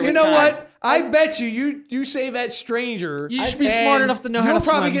shittier I- with You know time. what? I bet you save that stranger. You should be and smart enough to know how you'll to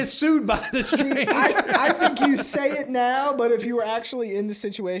probably swim. get sued by the stranger. I think you say it now, but if you were actually in the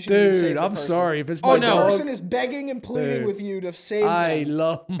situation, you'd save Dude, the I'm person. sorry if it's Oh, my This no. dog. person is begging and pleading Dude. with you to save I them.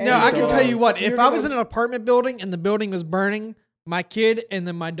 love my No, I can You're tell gonna- you what. If you're I was in gonna- an apartment building and the building was burning, my kid and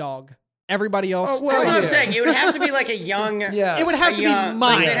then my dog. Everybody else. Oh, well, That's what I'm yeah. saying. It would have to be like a young. Yeah. It would have a to be young-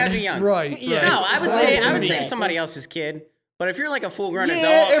 mine. Like, it has to be young. Right. Yeah. right. No, I would So say it I would would be- save somebody else's kid. But if you're like a full-grown Yeah,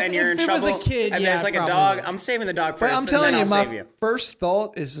 adult and if you're in it was trouble, a kid, and yeah, there's like a probably dog, would. I'm saving the dog But first. I'm and telling then you, I'll my save you. first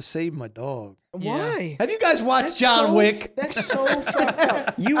thought is to save my dog. Why? Have you guys watched That's John so- Wick? That's so fucked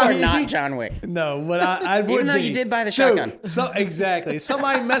up. You I are mean, not John Wick. No, but I would Even though be. you did buy the Dude, shotgun. So exactly.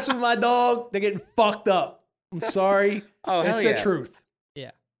 Somebody messing with my dog, they're getting fucked up. I'm sorry. Oh, hell It's yeah. the truth.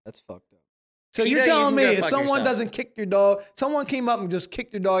 Yeah. That's fucked up.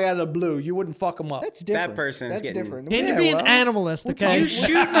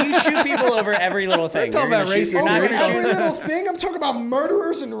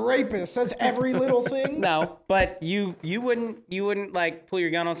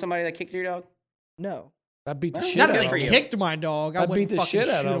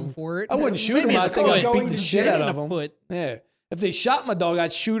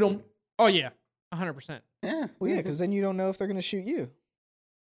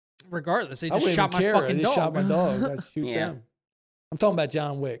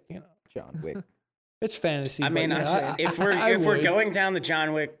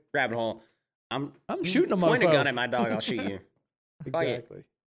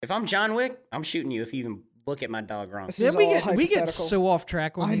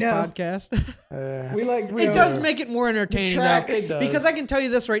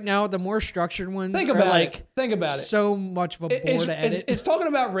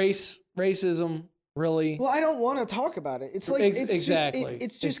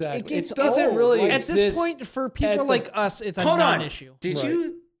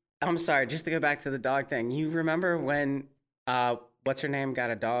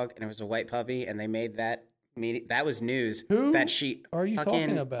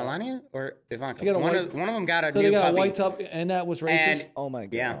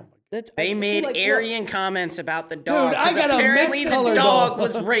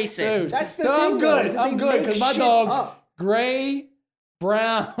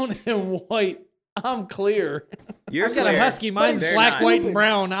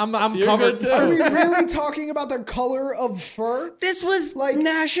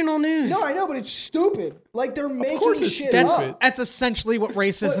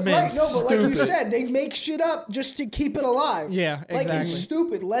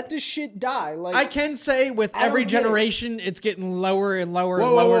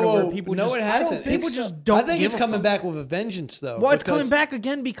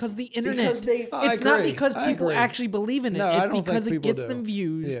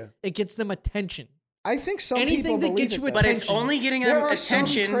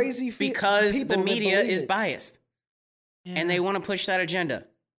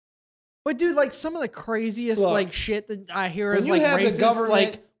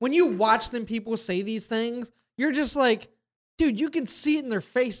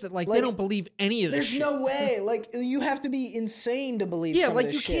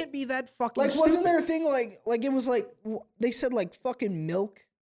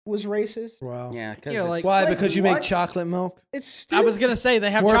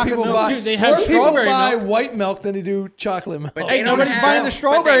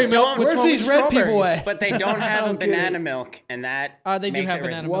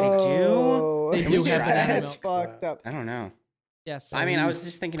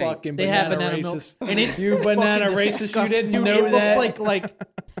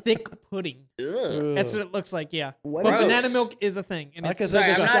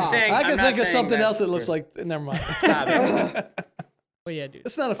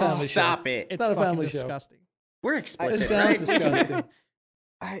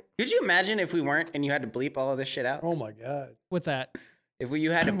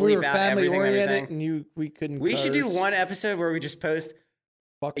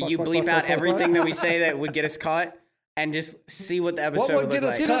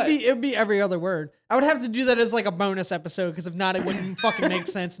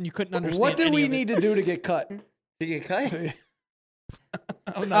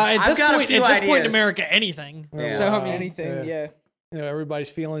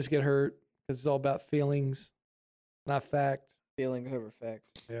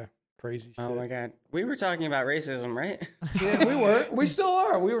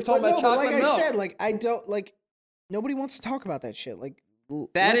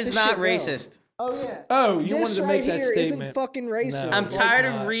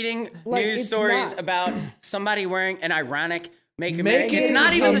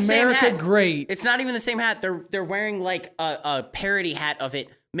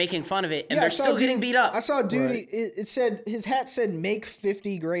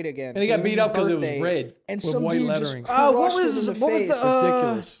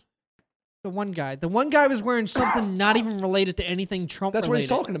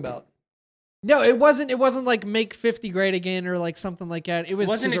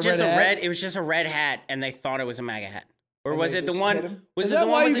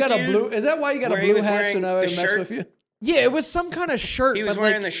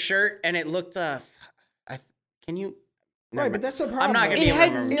 you Right, but that's the problem. I'm not gonna It be able to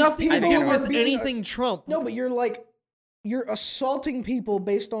had remember. nothing I to think I do remember with being anything Trump. No, but you're assaulting people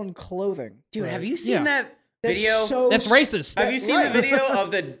based on clothing. Dude, Right. have you seen Yeah. that That's video? so That's racist. Have you seen Right. the video of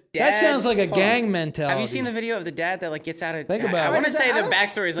the dad? That sounds like a Hold on. gang mentality. Have you seen the video of the dad that like gets out of? Think about I it. want to say I the don't-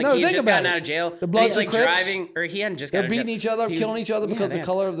 backstory is like No, he had think just about gotten it. out of jail. The and Bloods he's and like Crips, driving, or he hadn't just got They're out of jail. beating each other, He- killing each other because they the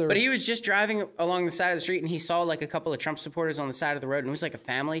color of their. But he was just driving along the side of the street and he saw like a couple of Trump supporters on the side of the road and it was like a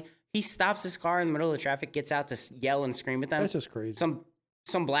family. He stops his car in the middle of the traffic, gets out to yell and scream at them. That's just crazy.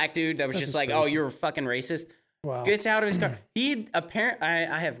 Some black dude that was That's just just like, "Oh, crazy. you're a fucking racist." Wow. Gets out of his car. He apparently,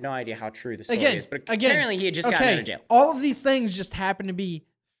 I have no idea how true the story Again, is, but again, apparently he had just gotten out of jail. All of these things just happen to be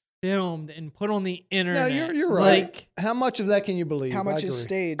filmed and put on the No, internet. you're right. Like, How much of that can you believe? How much I is agree.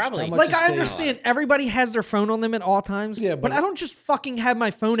 staged? Probably. How much like is I staged? understand everybody has their phone on them at all times. Yeah, but but- I don't just fucking have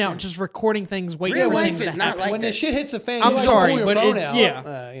my phone out just recording things, waiting Real for life things is to not happen. like when the this. shit hits the fan, I'm you don't sorry, pull your but phone it- out.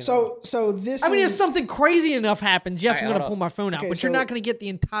 yeah. You know. So this I mean, if is something crazy enough happens, yes, All I'm right, gonna hold pull my phone out. Okay, But you're so- not gonna get the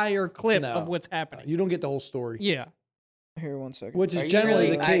entire clip No. of what's happening. You don't get the whole story, Yeah. here 1 second. which Are is you generally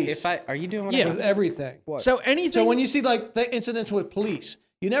really- the case are you doing what Yeah. I with do? everything. What? So anything. So when you see like the incidents with police,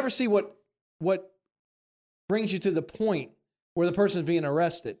 you never see what brings you to the point where the person is being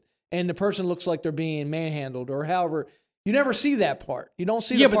arrested and the person looks like they're being manhandled or however. You never see that part. You don't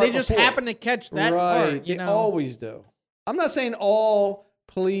see. yeah, the but part they just before. happen to catch that right. part. You They know. always do. I'm not saying all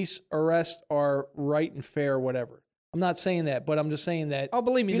police arrests are right and fair, or whatever. I'm not saying that, but I'm just saying that. Oh,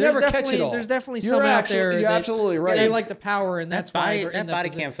 believe me, you there's never catch definitely it all. there's definitely You're some out actually- there. You're that absolutely right. They like the power, and That that's why body, they're in that that body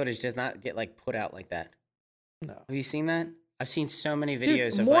position. cam footage does not get like put out like that. No. Have you seen that? I've seen so many Dude,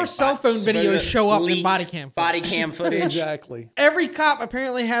 videos of more like, cell phone videos show up than leaked body cam body footage. cam footage. Exactly. Every cop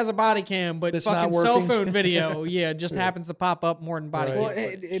apparently has a body cam, but It's fucking not cell working. phone video, yeah, just happens to pop up more than body Right. well, cam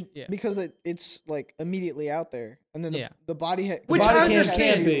it, footage. it, Yeah. because it's like immediately out there, and then the, Yeah. the body Which body I cam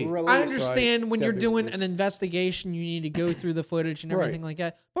understand. can be. released. I understand when Gotta you're be doing released. an investigation, you need to go through the footage and Right. everything like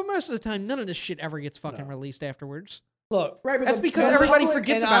that. But most of the time, none of this shit ever gets fucking released afterwards. Look, Right, but That's the- because the everybody public-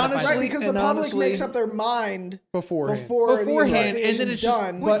 forgets and about it. by honestly- then. Right, because the and public honestly- makes up their mind beforehand. before the Beforehand, and then investigation's it's just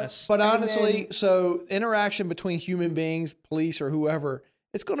done. pointless. But And honestly, then- so interaction between human beings, police, or whoever,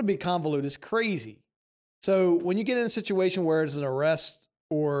 it's going to be convoluted. It's crazy. So when you get in a situation where it's an arrest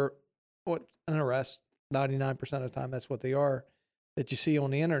or what an arrest, 99% of the time that's what they are that you see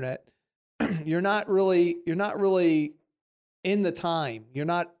on the internet. You're not really in the time. You're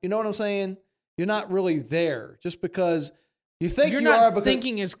not. You know what I'm saying? You're not really there just because you think You're you not are. Because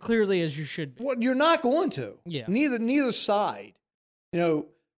thinking as clearly as you should be. well, you're not going to. Yeah. Neither side. You know,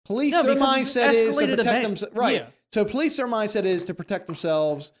 police No, their because it's mindset is to escalated protect event. themselves. Right. Yeah. So police their mindset is to protect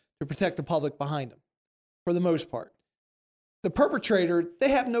themselves, to protect the public behind them, for the most part. The perpetrator, they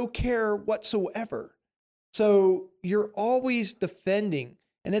have no care whatsoever. So you're always defending,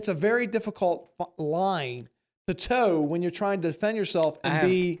 and it's a very difficult line to toe when you're trying to defend yourself and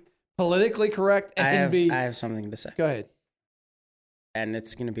be politically correct and be. I have something to say. Go ahead. And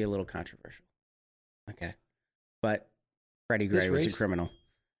it's going to be a little controversial. Okay. But Freddie This Gray was a race? criminal.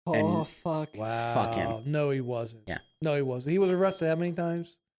 Oh and- fuck! Wow. Fuck him. No, he wasn't. Yeah. No, he wasn't. He was arrested how many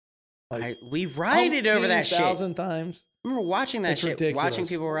times? We rioted over that shit. 1,000 times. I remember watching that It's shit, ridiculous. watching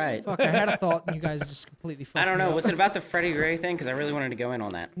people riot. Fuck, I had a thought, and you guys just completely fucked I don't me know. up. Was it about the Freddie Gray thing? Because I really wanted to go in on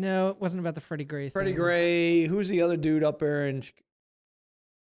that. No, it wasn't about the Freddie Gray thing. Freddie Gray. Who's the other dude up there in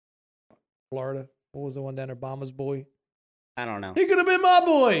Florida? What was the one down there? Obama's boy. I don't know. He could have been my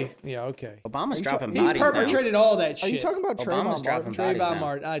boy. Yeah, okay. Obama's you dropping He's bodies now. perpetrated all that Are shit. you talking about Obama's Trayvon dropping Martin? bodies Trayvon now.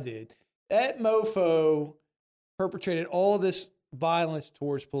 Martin. I did. That mofo perpetrated all this violence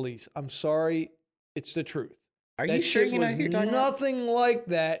towards police. I'm sorry. It's the truth. Are That you sure shit you know was who you're talking about? nothing like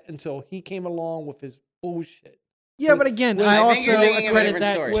that until he came along with his bullshit. Yeah, but again, with- I I also think you're thinking of a accredit different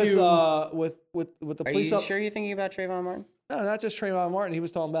that story. to With the Are police you up. sure you're thinking about Trayvon Martin? No, not just Trayvon Martin. He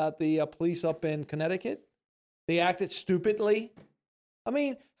was talking about the police up in Connecticut. They acted stupidly. I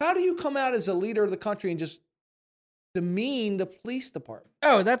mean, how do you come out as a leader of the country and just demean the police department?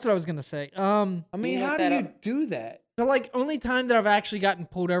 Oh, that's what I was gonna say. I mean, look how do that you up? do that? The like only time that I've actually gotten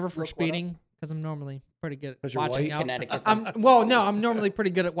pulled over for Look what up. speeding, because I'm normally pretty good at 'Cause you're watching white? out. Connecticut. I'm normally pretty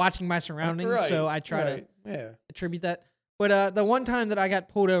good at watching my surroundings, so I try to Yeah. attribute that. But the one time that I got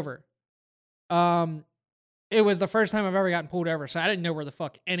pulled over, it was the first time I've ever gotten pulled over, so I didn't know where the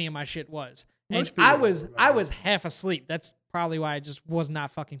fuck any of my shit was. And Most people I don't was remember. half asleep. That's probably why I just was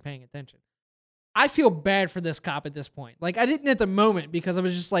not fucking paying attention. I feel bad for this cop at this point. Like I didn't at the moment because I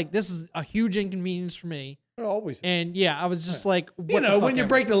was just like, this is a huge inconvenience for me. It always. And yeah, I was just like, what You the know, fuck when you ever.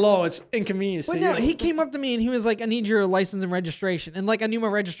 break the law, it's inconvenience. But to no, you. he came up to me and he was like, I need your license and registration. And like I knew my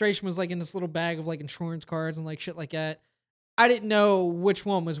registration was like in this little bag of like insurance cards and like shit like that. I didn't know which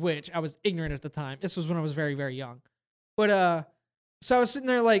one was which. I was ignorant at the time. This was when I was very, very young. But so I was sitting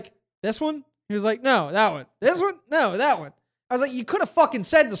there like, this one? He was like, no, that one. This one? No, that one. I was like, you could have fucking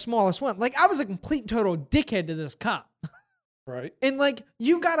said the smallest one. Like, I was a complete total dickhead to this cop. Right. And like,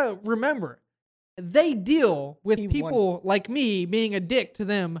 you gotta remember, they deal with people like me being a dick to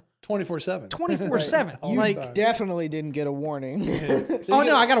them 24/7. 24/7. All the Like, time. Definitely didn't get a warning. oh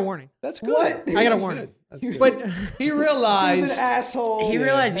no, I got a warning. That's good. What? I got a That's warning. good. That's good. But he He realized. was an asshole. He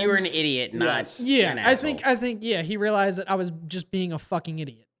realized you were an idiot, not Yes. yeah, an I asshole. think yeah, he realized that I was just being a fucking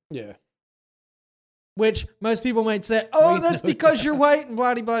idiot. Yeah. Which most people might say, oh, Wait, that's no. because you're white and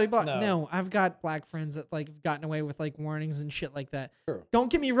blah, blah, blah. No. No, I've got black friends that like have gotten away with like warnings and shit like that. Sure.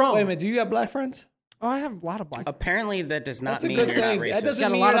 Don't get me wrong. Wait a minute. Do you have black friends? Oh, I have a lot of black friends. Apparently, that does not That's a mean good you're not thing. That racist. doesn't I've got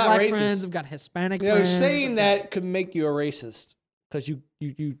a mean lot you're of not black racist. friends. I've got Hispanic You know, friends. saying I've got- that could make you a racist because you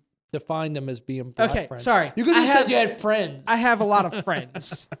define them as being black Okay, friends. sorry. You could have I said have- you had friends. I have a lot of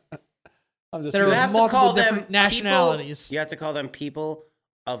friends. I'm just There You are kidding. have to multiple call them different nationalities. You have to call them people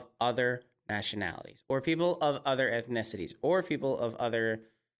of other nationalities, or people of other ethnicities, or people of other.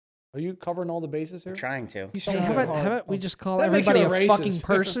 Are you covering all the bases here? Trying to. He's Hey, trying how hard. about we just call That makes everybody you a a fucking racist.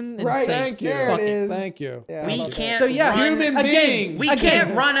 person and Right. say Thank you. There it fucking. is. Thank you. Yeah, We how about can't So yeah, run- Human again, beings. We again,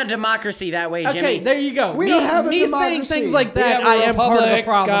 can't run a democracy that way, Jimmy. Okay, there you go. We me don't have a me saying democracy. things like We that, have a I am part of the republic.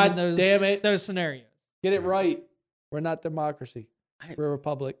 problem God in those damn it. those scenarios. Get it right. We're not democracy. I- We're a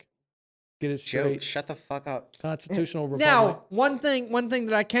republic. Get it Joe, straight. shut the fuck up. Constitutional republic. Now, one thing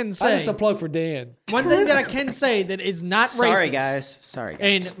that I can I say, just a plug for Dan. one thing that I can say that is not Sorry, racist, guys. Sorry,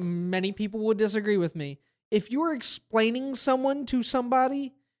 guys. and many people will disagree with me. If you're explaining someone to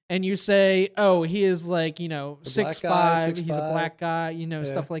somebody and you say, "Oh, he is like, you know, A black 6'5", guy, he's a 6'5". black guy," you know, Yeah.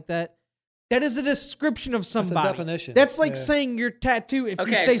 stuff like that. That is a description of That's somebody. a definition. That's like Yeah. saying your tattoo. If you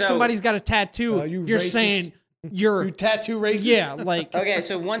Okay, say so- somebody's got a tattoo, you you're racist. saying you're You tattoo racist? yeah, like Okay,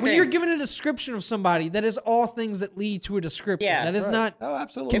 so one when thing. you're given a description of somebody, that is all things that lead to a description. Yeah, that is Right. not. Oh,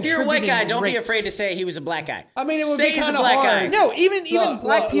 absolutely. if you're a white guy, contributing don't be race. afraid to say he was a black guy. I mean, it would Say be he's a kind of black hard. guy. No, even Look,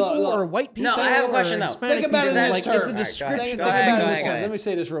 black look, people look. or white people. No, I have a question, or though. Hispanic Think about people, it in this like term. it's a All right, go description. Think Go about ahead, it go this ahead, term. go ahead. Let me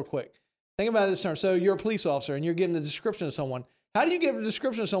say this real quick. Think about this term. So you're a police officer and you're giving a description of someone. How do you give a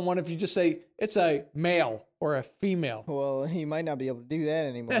description of someone if you just say it's a male or a female? Well, he might not be able to do that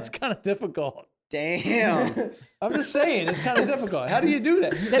anymore. That's kind of difficult. Damn. I'm just saying, it's kind of difficult. How do you do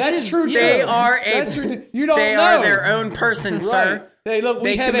that? That's is- true too. They are a. That's true too. You don't They know. are their own person, Right. sir. Hey, look,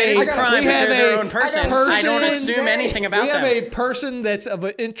 They we have committed a a crime, but we have they're their a own person. person I don't assume today. anything about we have them. a person that's of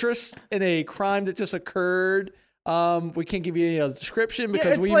an interest in a crime that just occurred. We can't give you any other description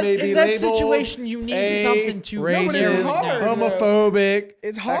because it's we like, may be in that labeled situation, you need a something to racist, it's hard, though. homophobic.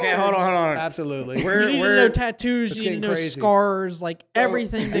 It's hard. Okay, hold on. Absolutely. You need to know We're tattoos. It's You need to getting know crazy. scars, like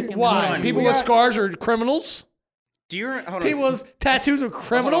everything that can. Why? Hold on. People We with got- scars are criminals? do you hold on? People with tattoos are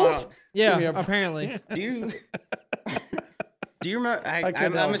criminals? Yeah, Give me a- apparently. Do you do you remember? couldn't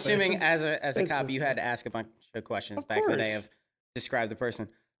I'm help it. assuming as a It's- cop, you had to ask a bunch of questions Of back in the day course. of describe the person.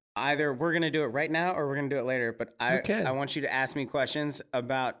 Either we're gonna do it right now or we're gonna do it later. But can. I want you to ask me questions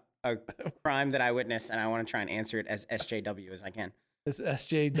about a crime that I witnessed, and I want to try and answer it as SJW as I can. It's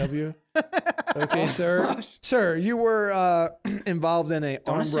SJW. Okay, sir. Sir, you were involved in a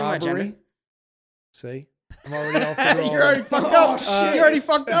armed assume my robbery. gender. See? I'm already off the You're already fucked up. shit. You already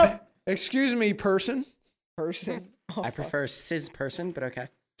fucked up. Excuse me, person. person. Oh, I prefer cis person, but okay.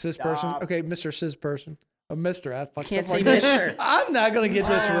 Cis person. Okay, Mr. Cis person. A Mr. I fucked Can't up say like this. Mr. I'm not gonna get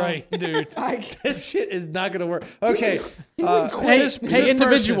this right, dude. I- This shit is not gonna work. Okay. Hey, cis hey,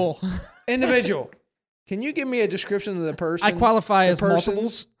 individual. person. Individual. Can you give me a description of the person? I qualify the as person-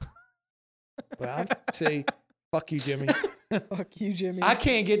 multiples. Well, I'd say, fuck you, Jimmy. Fuck you, Jimmy. I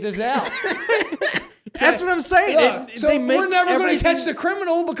can't get this out. That's what I'm saying. Look, so they make we're never going to everything- catch the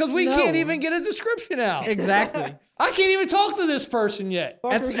criminal because we No. can't even get a description out. Exactly. I can't even talk to this person yet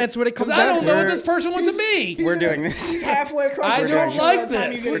That's what it comes because I down don't to. know what this person wants to be. We're doing this. He's halfway across I the don't country like by the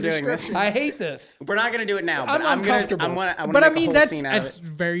time this. you get a We're doing this. description. I hate this. We're not gonna do it now, but I'm I'm gonna. uncomfortable. I want to. But I make a mean, whole that's scene out of that's it.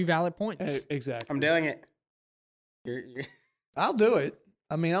 very valid points. Exactly. I'm doing it. You're... I'll do it.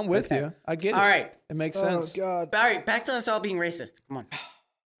 I mean, I'm with Okay. you. I get it. All right. It makes Oh sense. God. All right. Back to us all being racist. Come on.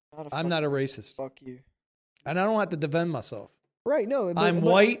 I'm not a racist. Fuck you. And I don't have to defend myself. Right, no. I'm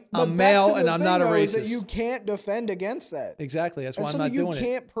white, I'm back male, to the and I'm thing, not a though, is that racist. you can't defend against that. Exactly. That's why That's I'm not something you doing it.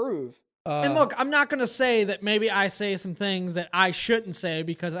 can't prove. And look, I'm not going to say that maybe I say some things that I shouldn't say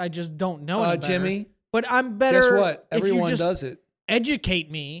because I just don't know any better. Jimmy, But I'm better. guess what? if you Everyone just does it.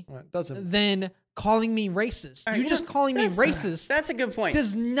 educate me Well, it doesn't. than calling me racist. All right, You just calling me racist That's a good point.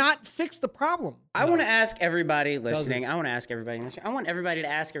 does not fix the problem. I want to ask everybody listening. I want to ask everybody listening. I want everybody to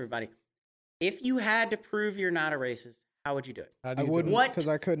ask everybody. If you had to prove you're not a racist, how would you do it? How do I you do wouldn't it? What? because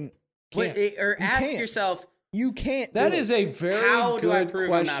I couldn't. Or ask can't. yourself, You can't. That do is it. a very How do I good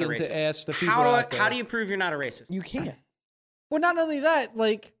prove I'm not a question racist? to ask the people How out there. how do you prove you're not a racist? You can't. Well, not only that,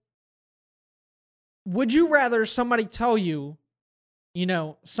 like, would you rather somebody tell you, you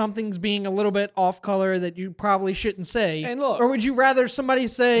know, something's being a little bit off color that you probably shouldn't say, And look, or would you rather somebody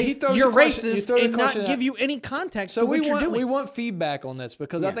say he throws you're a question- you racist throw the and not question give out. you any context So to what you're doing? we want feedback on this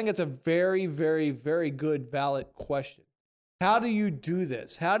because I Yeah. think it's a very, very, very good, valid question. How do you do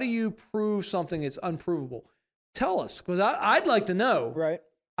this? How do you prove something is unprovable? Tell us, because I'd like to know. Right.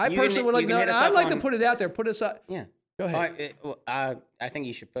 I You personally can- would like you to can know. hit And us I'd up like to on- put it out there. Put us up. Yeah. Go ahead. I think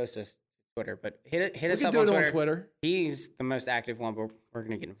you should post us to Twitter, but hit We us can up do on it Twitter. on Twitter. He's the most active one, but we're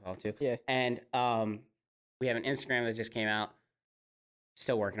gonna get involved too. Yeah. And we have an Instagram that just came out.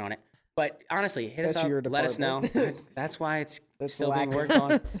 Still working on it. But honestly, hit us That's up. your Let us know. department. That's why it's That's still being lacking. worked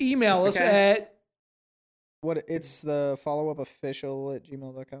on. Email us Okay. at. What? It's the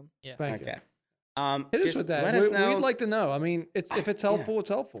followupofficial@gmail.com. Yeah. Thank you. Okay. Hit us just with that. Let us know. We'd like to know. I mean, if it's helpful, it's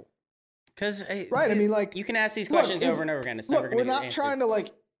helpful. Because Right, I mean, like, you can ask these look, questions if- over and over again. It's never Look, gonna we're get not answered. trying to like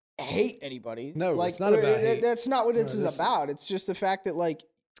hate anybody. No, like, it's not about hate. That's not what this No, is about. It's just the fact that like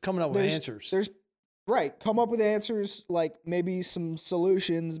It's coming up with there's answers. There's right. Come up with answers, like maybe some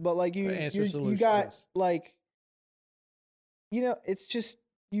solutions, but like you Solutions, got yes. like, you know, it's just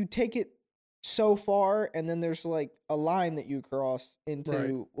you take it so far, and then there's like a line that you cross into.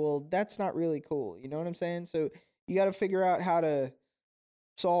 Right. Well, that's not really cool. You know what I'm saying? So you got to figure out how to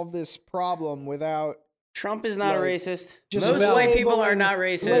solve this problem without Trump is not a like, racist. just Most white people are labeling- not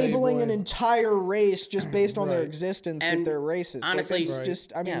racist. labeling an entire race just based on their Right. existence And that they're racist. honestly- like, that's Right.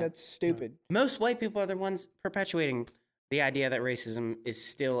 just I mean Yeah. that's stupid. Most white people are the ones perpetuating the idea that racism is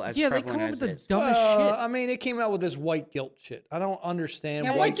still as Yeah, they prevalent come up as with it the is. dumbest shit. I mean, it came out with this white guilt shit. I don't understand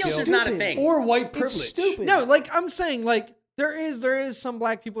Yeah, white white guilt guilt is not a Stupid. thing. or white It's privilege. stupid. No, like I'm saying, like there is some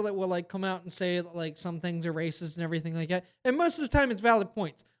black people that will like come out and say that, like some things are racist and everything like that, and most of the time it's valid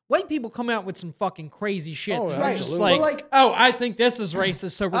points. White people come out with some fucking crazy shit. Oh, that Right. are just absolutely. like, Well, like- oh, I think this is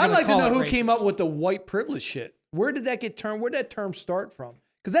racist, so we're I'd gonna like to call know it who came up racist. with the white privilege shit. Where did that get turned? Where did that term start from?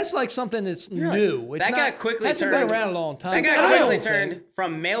 Because that's like something that's new. It's That not, got quickly hasn't turned. been around a long time. That I got quickly don't turned think-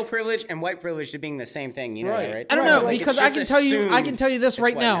 from male privilege and white privilege to being the same thing. You know Right. that, right? I don't Right, know like, because it's I just can tell you assumed this it's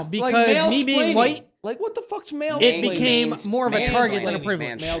right white now now. because Like me being mansplaining. white, Like what the fuck's male? it became more of a mansplaining. target than a Mansplaining.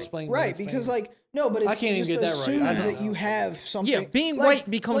 privilege. Mansplaining, Right, mansplaining. because like no, but I it's can't even just get that right. assumed I don't that know. you have something. Yeah, being like- white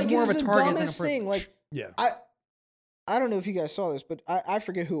becomes like, more it of a is the target than a dumbest thing. privilege. Like yeah. I don't know if you guys saw this, but I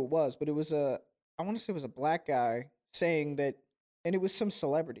forget who it was, but it was I want to say it was a black guy saying that, and it was some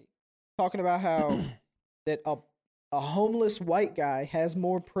celebrity talking about how that a homeless white guy has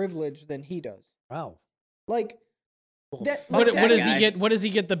more privilege than he does. Wow. Like Well, that. fuck What, like, what that does guy. he get? What does he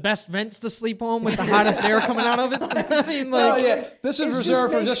get? The best vents to sleep on with the hottest air coming out of it? I mean, No, like, yeah. This It is just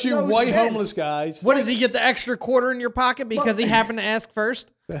reserved for makes just you no white sense. homeless guys. what does he get? The extra quarter in your pocket because he happened to ask first?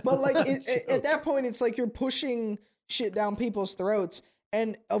 But like at that point, it's like you're pushing shit down people's throats,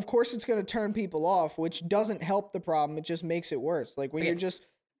 and of course, it's going to turn people off, which doesn't help the problem. It just makes it worse. Like when Okay. you're just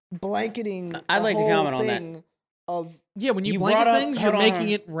blanketing. I'd a like to whole comment on that. thing Of Yeah, when you, You blanket brought up- things, you're hold making on.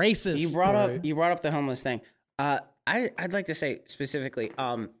 it racist. You brought Right. up the homeless thing. I'd like to say specifically,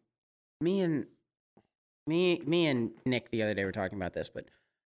 me and Nick the other day were talking about this, but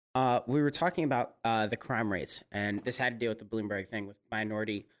we were talking about the crime rates, and this had to deal with the Bloomberg thing with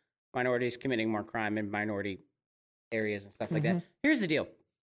minorities committing more crime in minority areas and stuff like that. Here's the deal.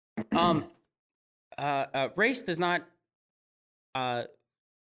 Race does not.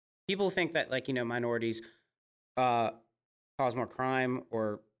 People think that minorities cause more crime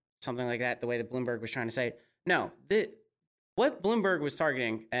or something like that. The way that Bloomberg was trying to say it. No, what Bloomberg was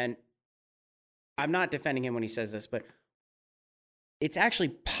targeting, and I'm not defending him when he says this, but it's actually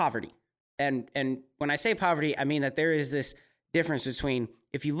poverty. And when I say poverty, I mean that there is this difference between,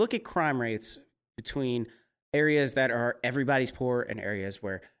 if you look at crime rates between areas that are everybody's poor and areas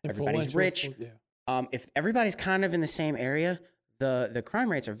where everybody's Influential, rich. yeah. If everybody's kind of in the same area, the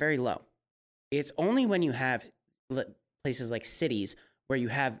crime rates are very low. It's only when you have places like cities where you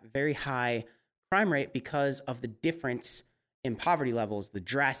have very high crime rate because of the difference in poverty levels, the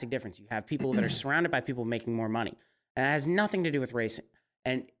drastic difference. You have people that are surrounded by people making more money. And it has nothing to do with race.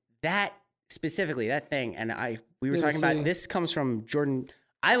 And that specifically, that thing, and we were talking about, this comes from Jordan.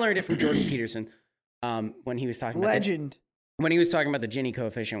 I learned it from Jordan Peterson when he was talking legend. when he was talking about the Gini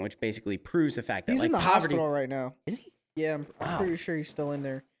coefficient, which basically proves the fact that He's in the poverty. hospital right now. Is he? Yeah, I'm Wow. pretty sure he's still in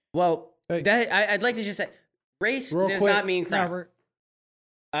there. Well, Hey. I'd like to just say, race Real does quick. not mean crime. Robert,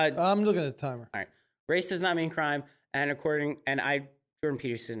 I'm looking at the timer. All right. Race does not mean crime. And Jordan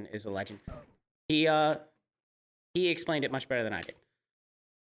Peterson is a legend. He explained it much better than I did.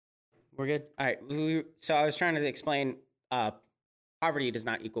 We're good. All right. So I was trying to explain. Poverty does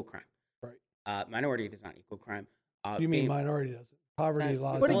not equal crime. Right. Minority does not equal crime. You mean minority doesn't? Poverty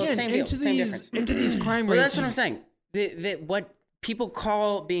laws. But Well, again, same deal, into same these difference. crime Well, rates. that's what I'm saying. What people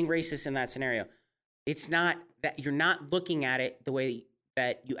call being racist in that scenario, it's not that you're not looking at it the way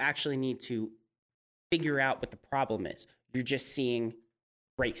that you actually need to figure out what the problem is. You're just seeing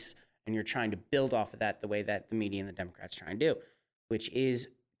race, and you're trying to build off of that the way that the media and the Democrats try and do, which is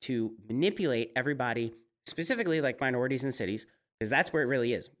to manipulate everybody, specifically like minorities in cities, because that's where it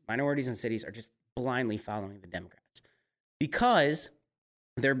really is. Minorities in cities are just blindly following the Democrats because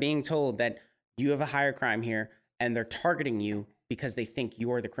they're being told that you have a higher crime here, and they're targeting you because they think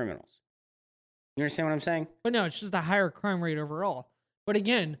you're the criminals. You understand what I'm saying? But no, it's just a higher crime rate overall. But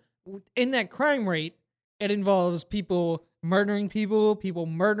again, in that crime rate, it involves people murdering people,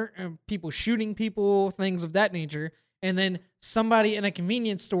 people shooting people, things of that nature, and then somebody in a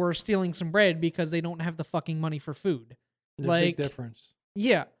convenience store stealing some bread because they don't have the fucking money for food. There's a Like, big difference.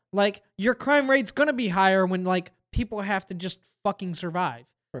 yeah, like your crime rate's gonna be higher when like people have to just fucking survive.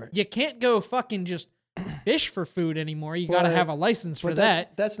 Right. You can't go fucking just fish for food anymore. You gotta Well, have a license for But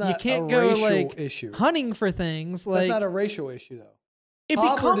that. that's not you can't a go racial like issue. hunting for things. Like That's not a racial issue, though. it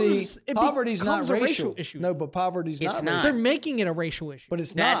Poverty's becomes not a racial. racial issue. No, but poverty's It's not. not. Racial. They're making it a racial issue. But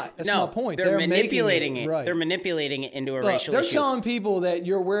it's not. That's my point. They're making manipulating it. Right. They're manipulating it into a Look, racial they're issue. telling people that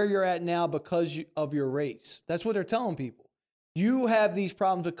you're where you're at now because of your race. That's what they're telling people. You have these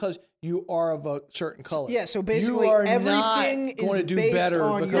problems because you are of a certain color. Yeah, so basically you are everything not going is to do based better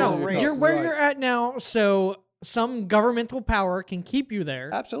on because your of your race. color. You're where Right. you're at now, so some governmental power can keep you there.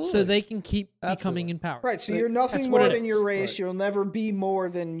 Absolutely. So they can keep Absolutely. becoming in power. Right, so Like, you're that's nothing what more it than is. your race. Right. You'll never be more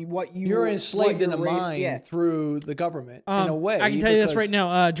than what you. You're enslaved what in your a race- mind Yeah. through the government in a way. I can tell you this because- right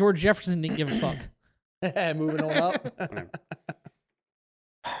now. George Jefferson didn't give a fuck. Moving on up.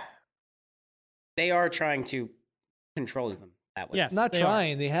 They are trying to control them that way. Yes, Not they are.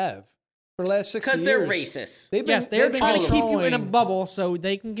 trying. They have for the last 60 years. Because they're racist. They've been, Yes, they're they've been trying to keep you in a controlling- bubble so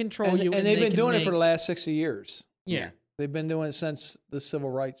they can control you. and they've they been can doing it make- for the last 60 years. Yeah. They've been doing it since the civil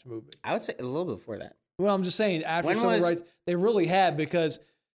rights movement. I would say a little before that. Well, I'm just saying after When civil was- rights, they really have because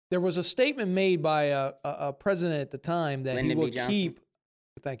there was a statement made by a president at the time that Lyndon he B. will Johnson? keep.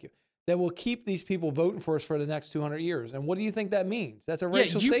 Thank you. That will keep these people voting for us for the next 200 years. And what do you think that means? That's a Yeah,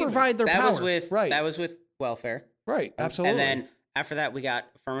 racial you statement. provide their That power. was with welfare. Right. Absolutely. And then after that, we got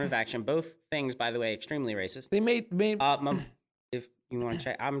affirmative action. Both things, by the way, extremely racist. they made If you want to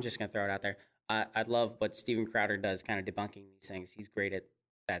check, I'm just gonna throw it out there. I love what Steven Crowder does, kind of debunking these things. He's great at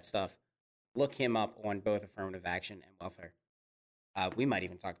that stuff. Look him up on both affirmative action and welfare. We might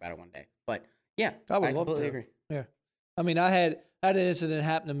even talk about it one day. But yeah, I would love completely to. agree. Yeah. I mean, I had an incident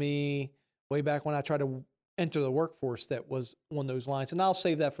happen to me way back when I tried to enter the workforce that was on those lines. And I'll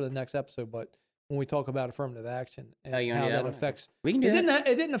save that for the next episode. But when we talk about affirmative action and Oh, you wanna how do that that one? affects, We can do it that.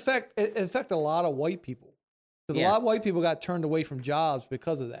 didn't affect, it affected a lot of white people. Because Yeah. a lot of white people got turned away from jobs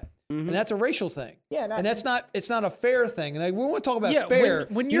because of that. Mhm. And that's a racial thing. Yeah, And it's not a fair thing. And like, we want to talk about Yeah, fair.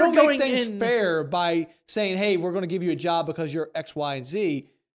 when you you're don't going make things in- fair by saying, hey, we're going to give you a job because you're X, Y, and Z.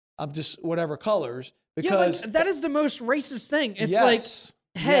 I'm just whatever colors. Yeah, like Because that is the most racist thing. It's yes,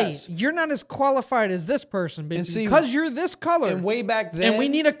 like, hey, yes. you're not as qualified as this person, but And see, because you're this color, And way back then, and we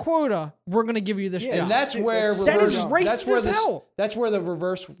need a quota, we're gonna give you this Yeah, job. and that's where That reverse, is racist that's where as hell. That's where the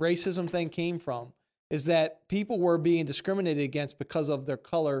reverse racism thing came from. Is that people were being discriminated against because of their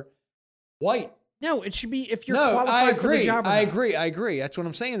color, white. No, it should be if you're No, qualified I agree. for the job. Or I not. agree. That's what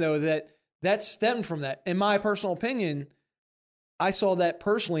I'm saying though. That stemmed from that. In my personal opinion, I saw that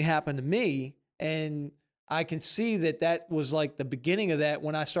personally happen to me, and I can see that was like the beginning of that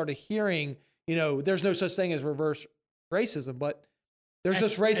when I started hearing, there's no such thing as reverse racism, but there's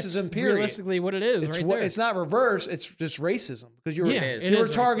just That's racism. Period. Realistically, what it is, It's right what there. it's not reverse. It's just racism because you were Yeah, it you is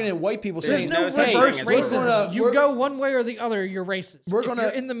were targeting white people There's saying no no such reverse thing as we're racism. gonna- You we're- go one way or the other, you're racist. We're If gonna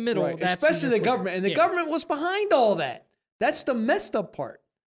you're in the middle, right, that's when especially you're the clear. government, and the Yeah. government was behind all that. That's the messed up part.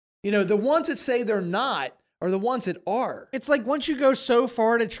 The ones that say they're not are the ones that are. It's like once you go so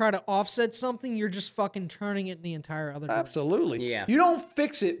far to try to offset something, you're just fucking turning it in the entire other direction. Absolutely. Yeah. You don't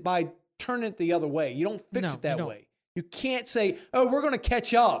fix it by turning it the other way. You don't fix No, it that you don't. way. You can't say, "Oh, we're going to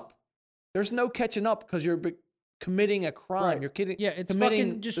catch up." There's no catching up because you're committing a crime. Right. You're kidding. Yeah, it's committing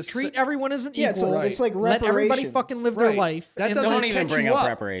fucking just the treat everyone as an Yeah, equal. it's like Let everybody reparations. fucking live their Right. life. That and doesn't Don't even catch bring you up up.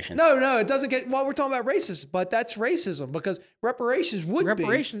 reparations. No, it doesn't get. Well, we're talking about racism, but that's racism because reparations would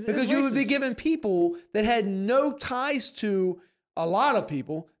Reparations be is because you would be racist. giving people that had no ties to a lot of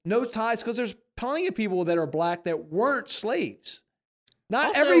people, no ties because there's plenty of people that are black that weren't slaves.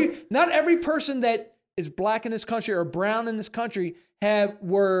 Not Also- every person that is black in this country or brown in this country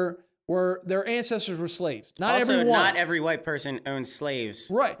were their ancestors were slaves. Not Also, everyone. not every white person owns slaves.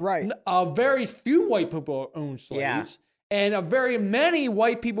 Right. Right. Very few white people own slaves. Yeah. And very many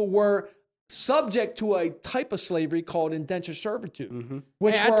white people were subject to a type of slavery called indentured servitude,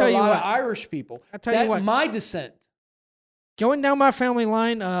 which Hey, I were tell a you lot of what. Irish people. I tell you what. My descent. Going down my family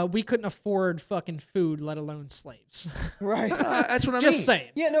line, we couldn't afford fucking food, let alone slaves. Right. That's what I mean. Just saying.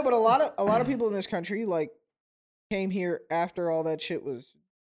 Yeah, no, but a lot of people in this country like came here after all that shit was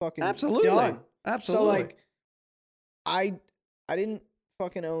fucking Absolutely. done. Absolutely. So like, I didn't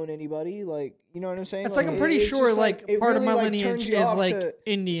fucking own anybody. Like, you know what I'm saying? It's like I'm pretty it's sure just, like it part of really, my like, turns lineage you is off like to-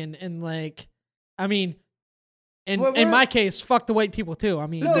 Indian and like, I mean, in Well, in we're- my case, fuck the white people too. I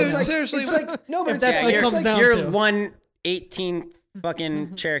mean, No, Dude, it's like seriously, It's like no, but if it's that's like, what it it's comes like down You're to. 1/18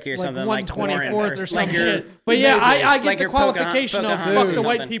 fucking Cherokee or like something. 1/24th or some like you're- shit. But yeah, I get like the you're Pocahontas- qualification of Pocahontas fuck or the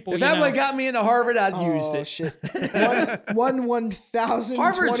white something. people. if you that know? would got me into Harvard, I'd used oh it. shit, 1,000.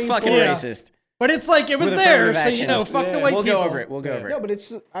 Harvard's fucking Yeah. racist. But it's like it was With there, affirmative so you action. know, fuck the Yeah. white We'll people. go over it. We'll go over No, it. but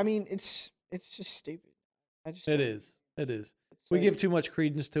it's. I mean, it's just stupid. I just. It don't- is. It is. it's We like- give too much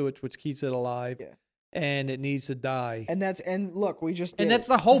credence to it, which keeps it alive. Yeah. And it needs to die. and look, we just. And did that's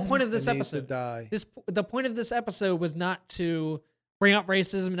it. the whole point of this It needs to episode. die. The point of this episode was not to bring up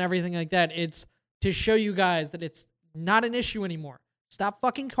racism and everything like that. It's to show you guys that it's not an issue anymore. Stop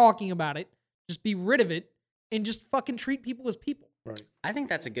fucking talking about it. Just be rid of it and just fucking treat people as people. Right. I think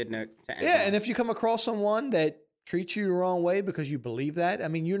that's a good note to end Yeah, on. and if you come across someone that treats you the wrong way because you believe that, I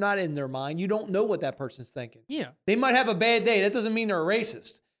mean, you're not in their mind. You don't know what that person's thinking. Yeah. They might have a bad day. That doesn't mean they're a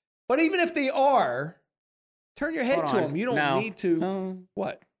racist. But even if they are, turn your head Hold to on. them. You don't No. need to. No.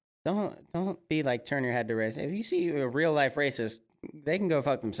 What? Don't be like turn your head to race. If you see a real life racist, they can go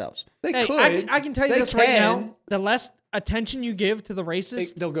fuck themselves. They Hey, could. I can tell you They this right now. can. The less attention you give to the They,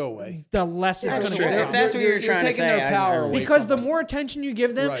 racist, they'll go away. the less it's That's going to true. go If down. that's what you're trying to taking say, their I power agree. away. Because the from more attention you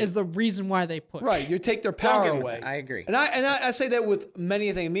give them Right. is the reason why they push. them. Right, you take their Don't power give them away. that. I agree. And I say that with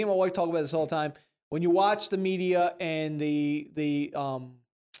many things. Me and my wife talk about this all the time. When you watch the media and the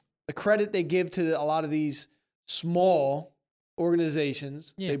credit they give to a lot of these small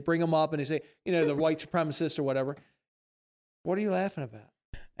organizations, Yeah. they bring them up and they say, you know, the white supremacists or whatever. What are you laughing about?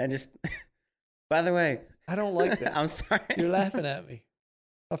 I just, by the way, I don't like that. I'm sorry. You're laughing at me.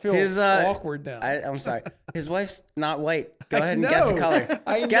 I feel His, awkward now. I'm sorry. His wife's not white. Go I ahead and guess the know. color.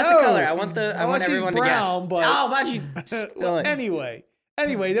 I Guess know. the color. I want she's everyone brown, to guess. but Oh, why'd you spill Well, it? anyway,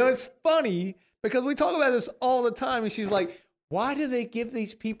 no, it's funny because we talk about this all the time, and she's like, "Why do they give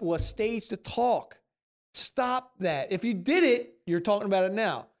these people a stage to talk? Stop that! If you did it, you're talking about it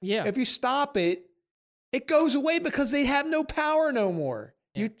now. Yeah. If you stop it, it goes away because they have no power no more.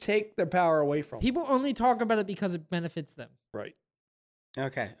 Yeah. You take their power away from them. People only talk about it because it benefits them. Right?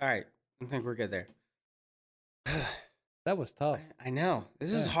 Okay. All right. I think we're good there. That was tough. I know.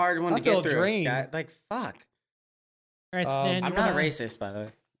 This is a Yeah. hard one I to feel get through. drained. guy. Like, fuck. All right, Um, Stan. I'm not a racist, by the way.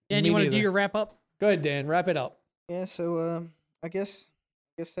 Dan, Me you want to do neither. your wrap up? Go ahead, Dan. Wrap it up. Yeah. So I guess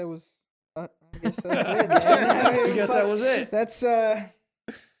that was. I guess that was it. Man. I mean, I guess that was it. That's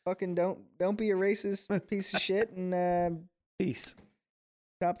fucking don't be a racist piece of shit and Peace.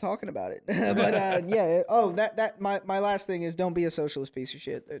 stop talking about it. But yeah. Oh, that my last thing is don't be a socialist piece of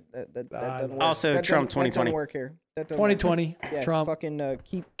shit. That doesn't work. Also, That Trump doesn't- that 2020. doesn't work here. That doesn't work. 2020. Yeah, Trump. Fucking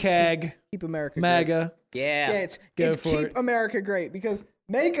keep CAG. America great. MAGA. Yeah. Yeah, it's Go keep for it. America great because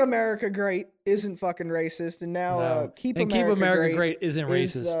make America great isn't fucking racist, and now No. keep And America keep America great, great isn't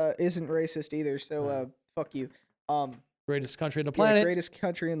racist. isn't racist either. So No. fuck you. Greatest country on the Yeah, planet. greatest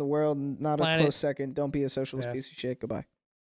country in the world, not Planet. a close second. Don't be a socialist Yes. piece of shit. Goodbye.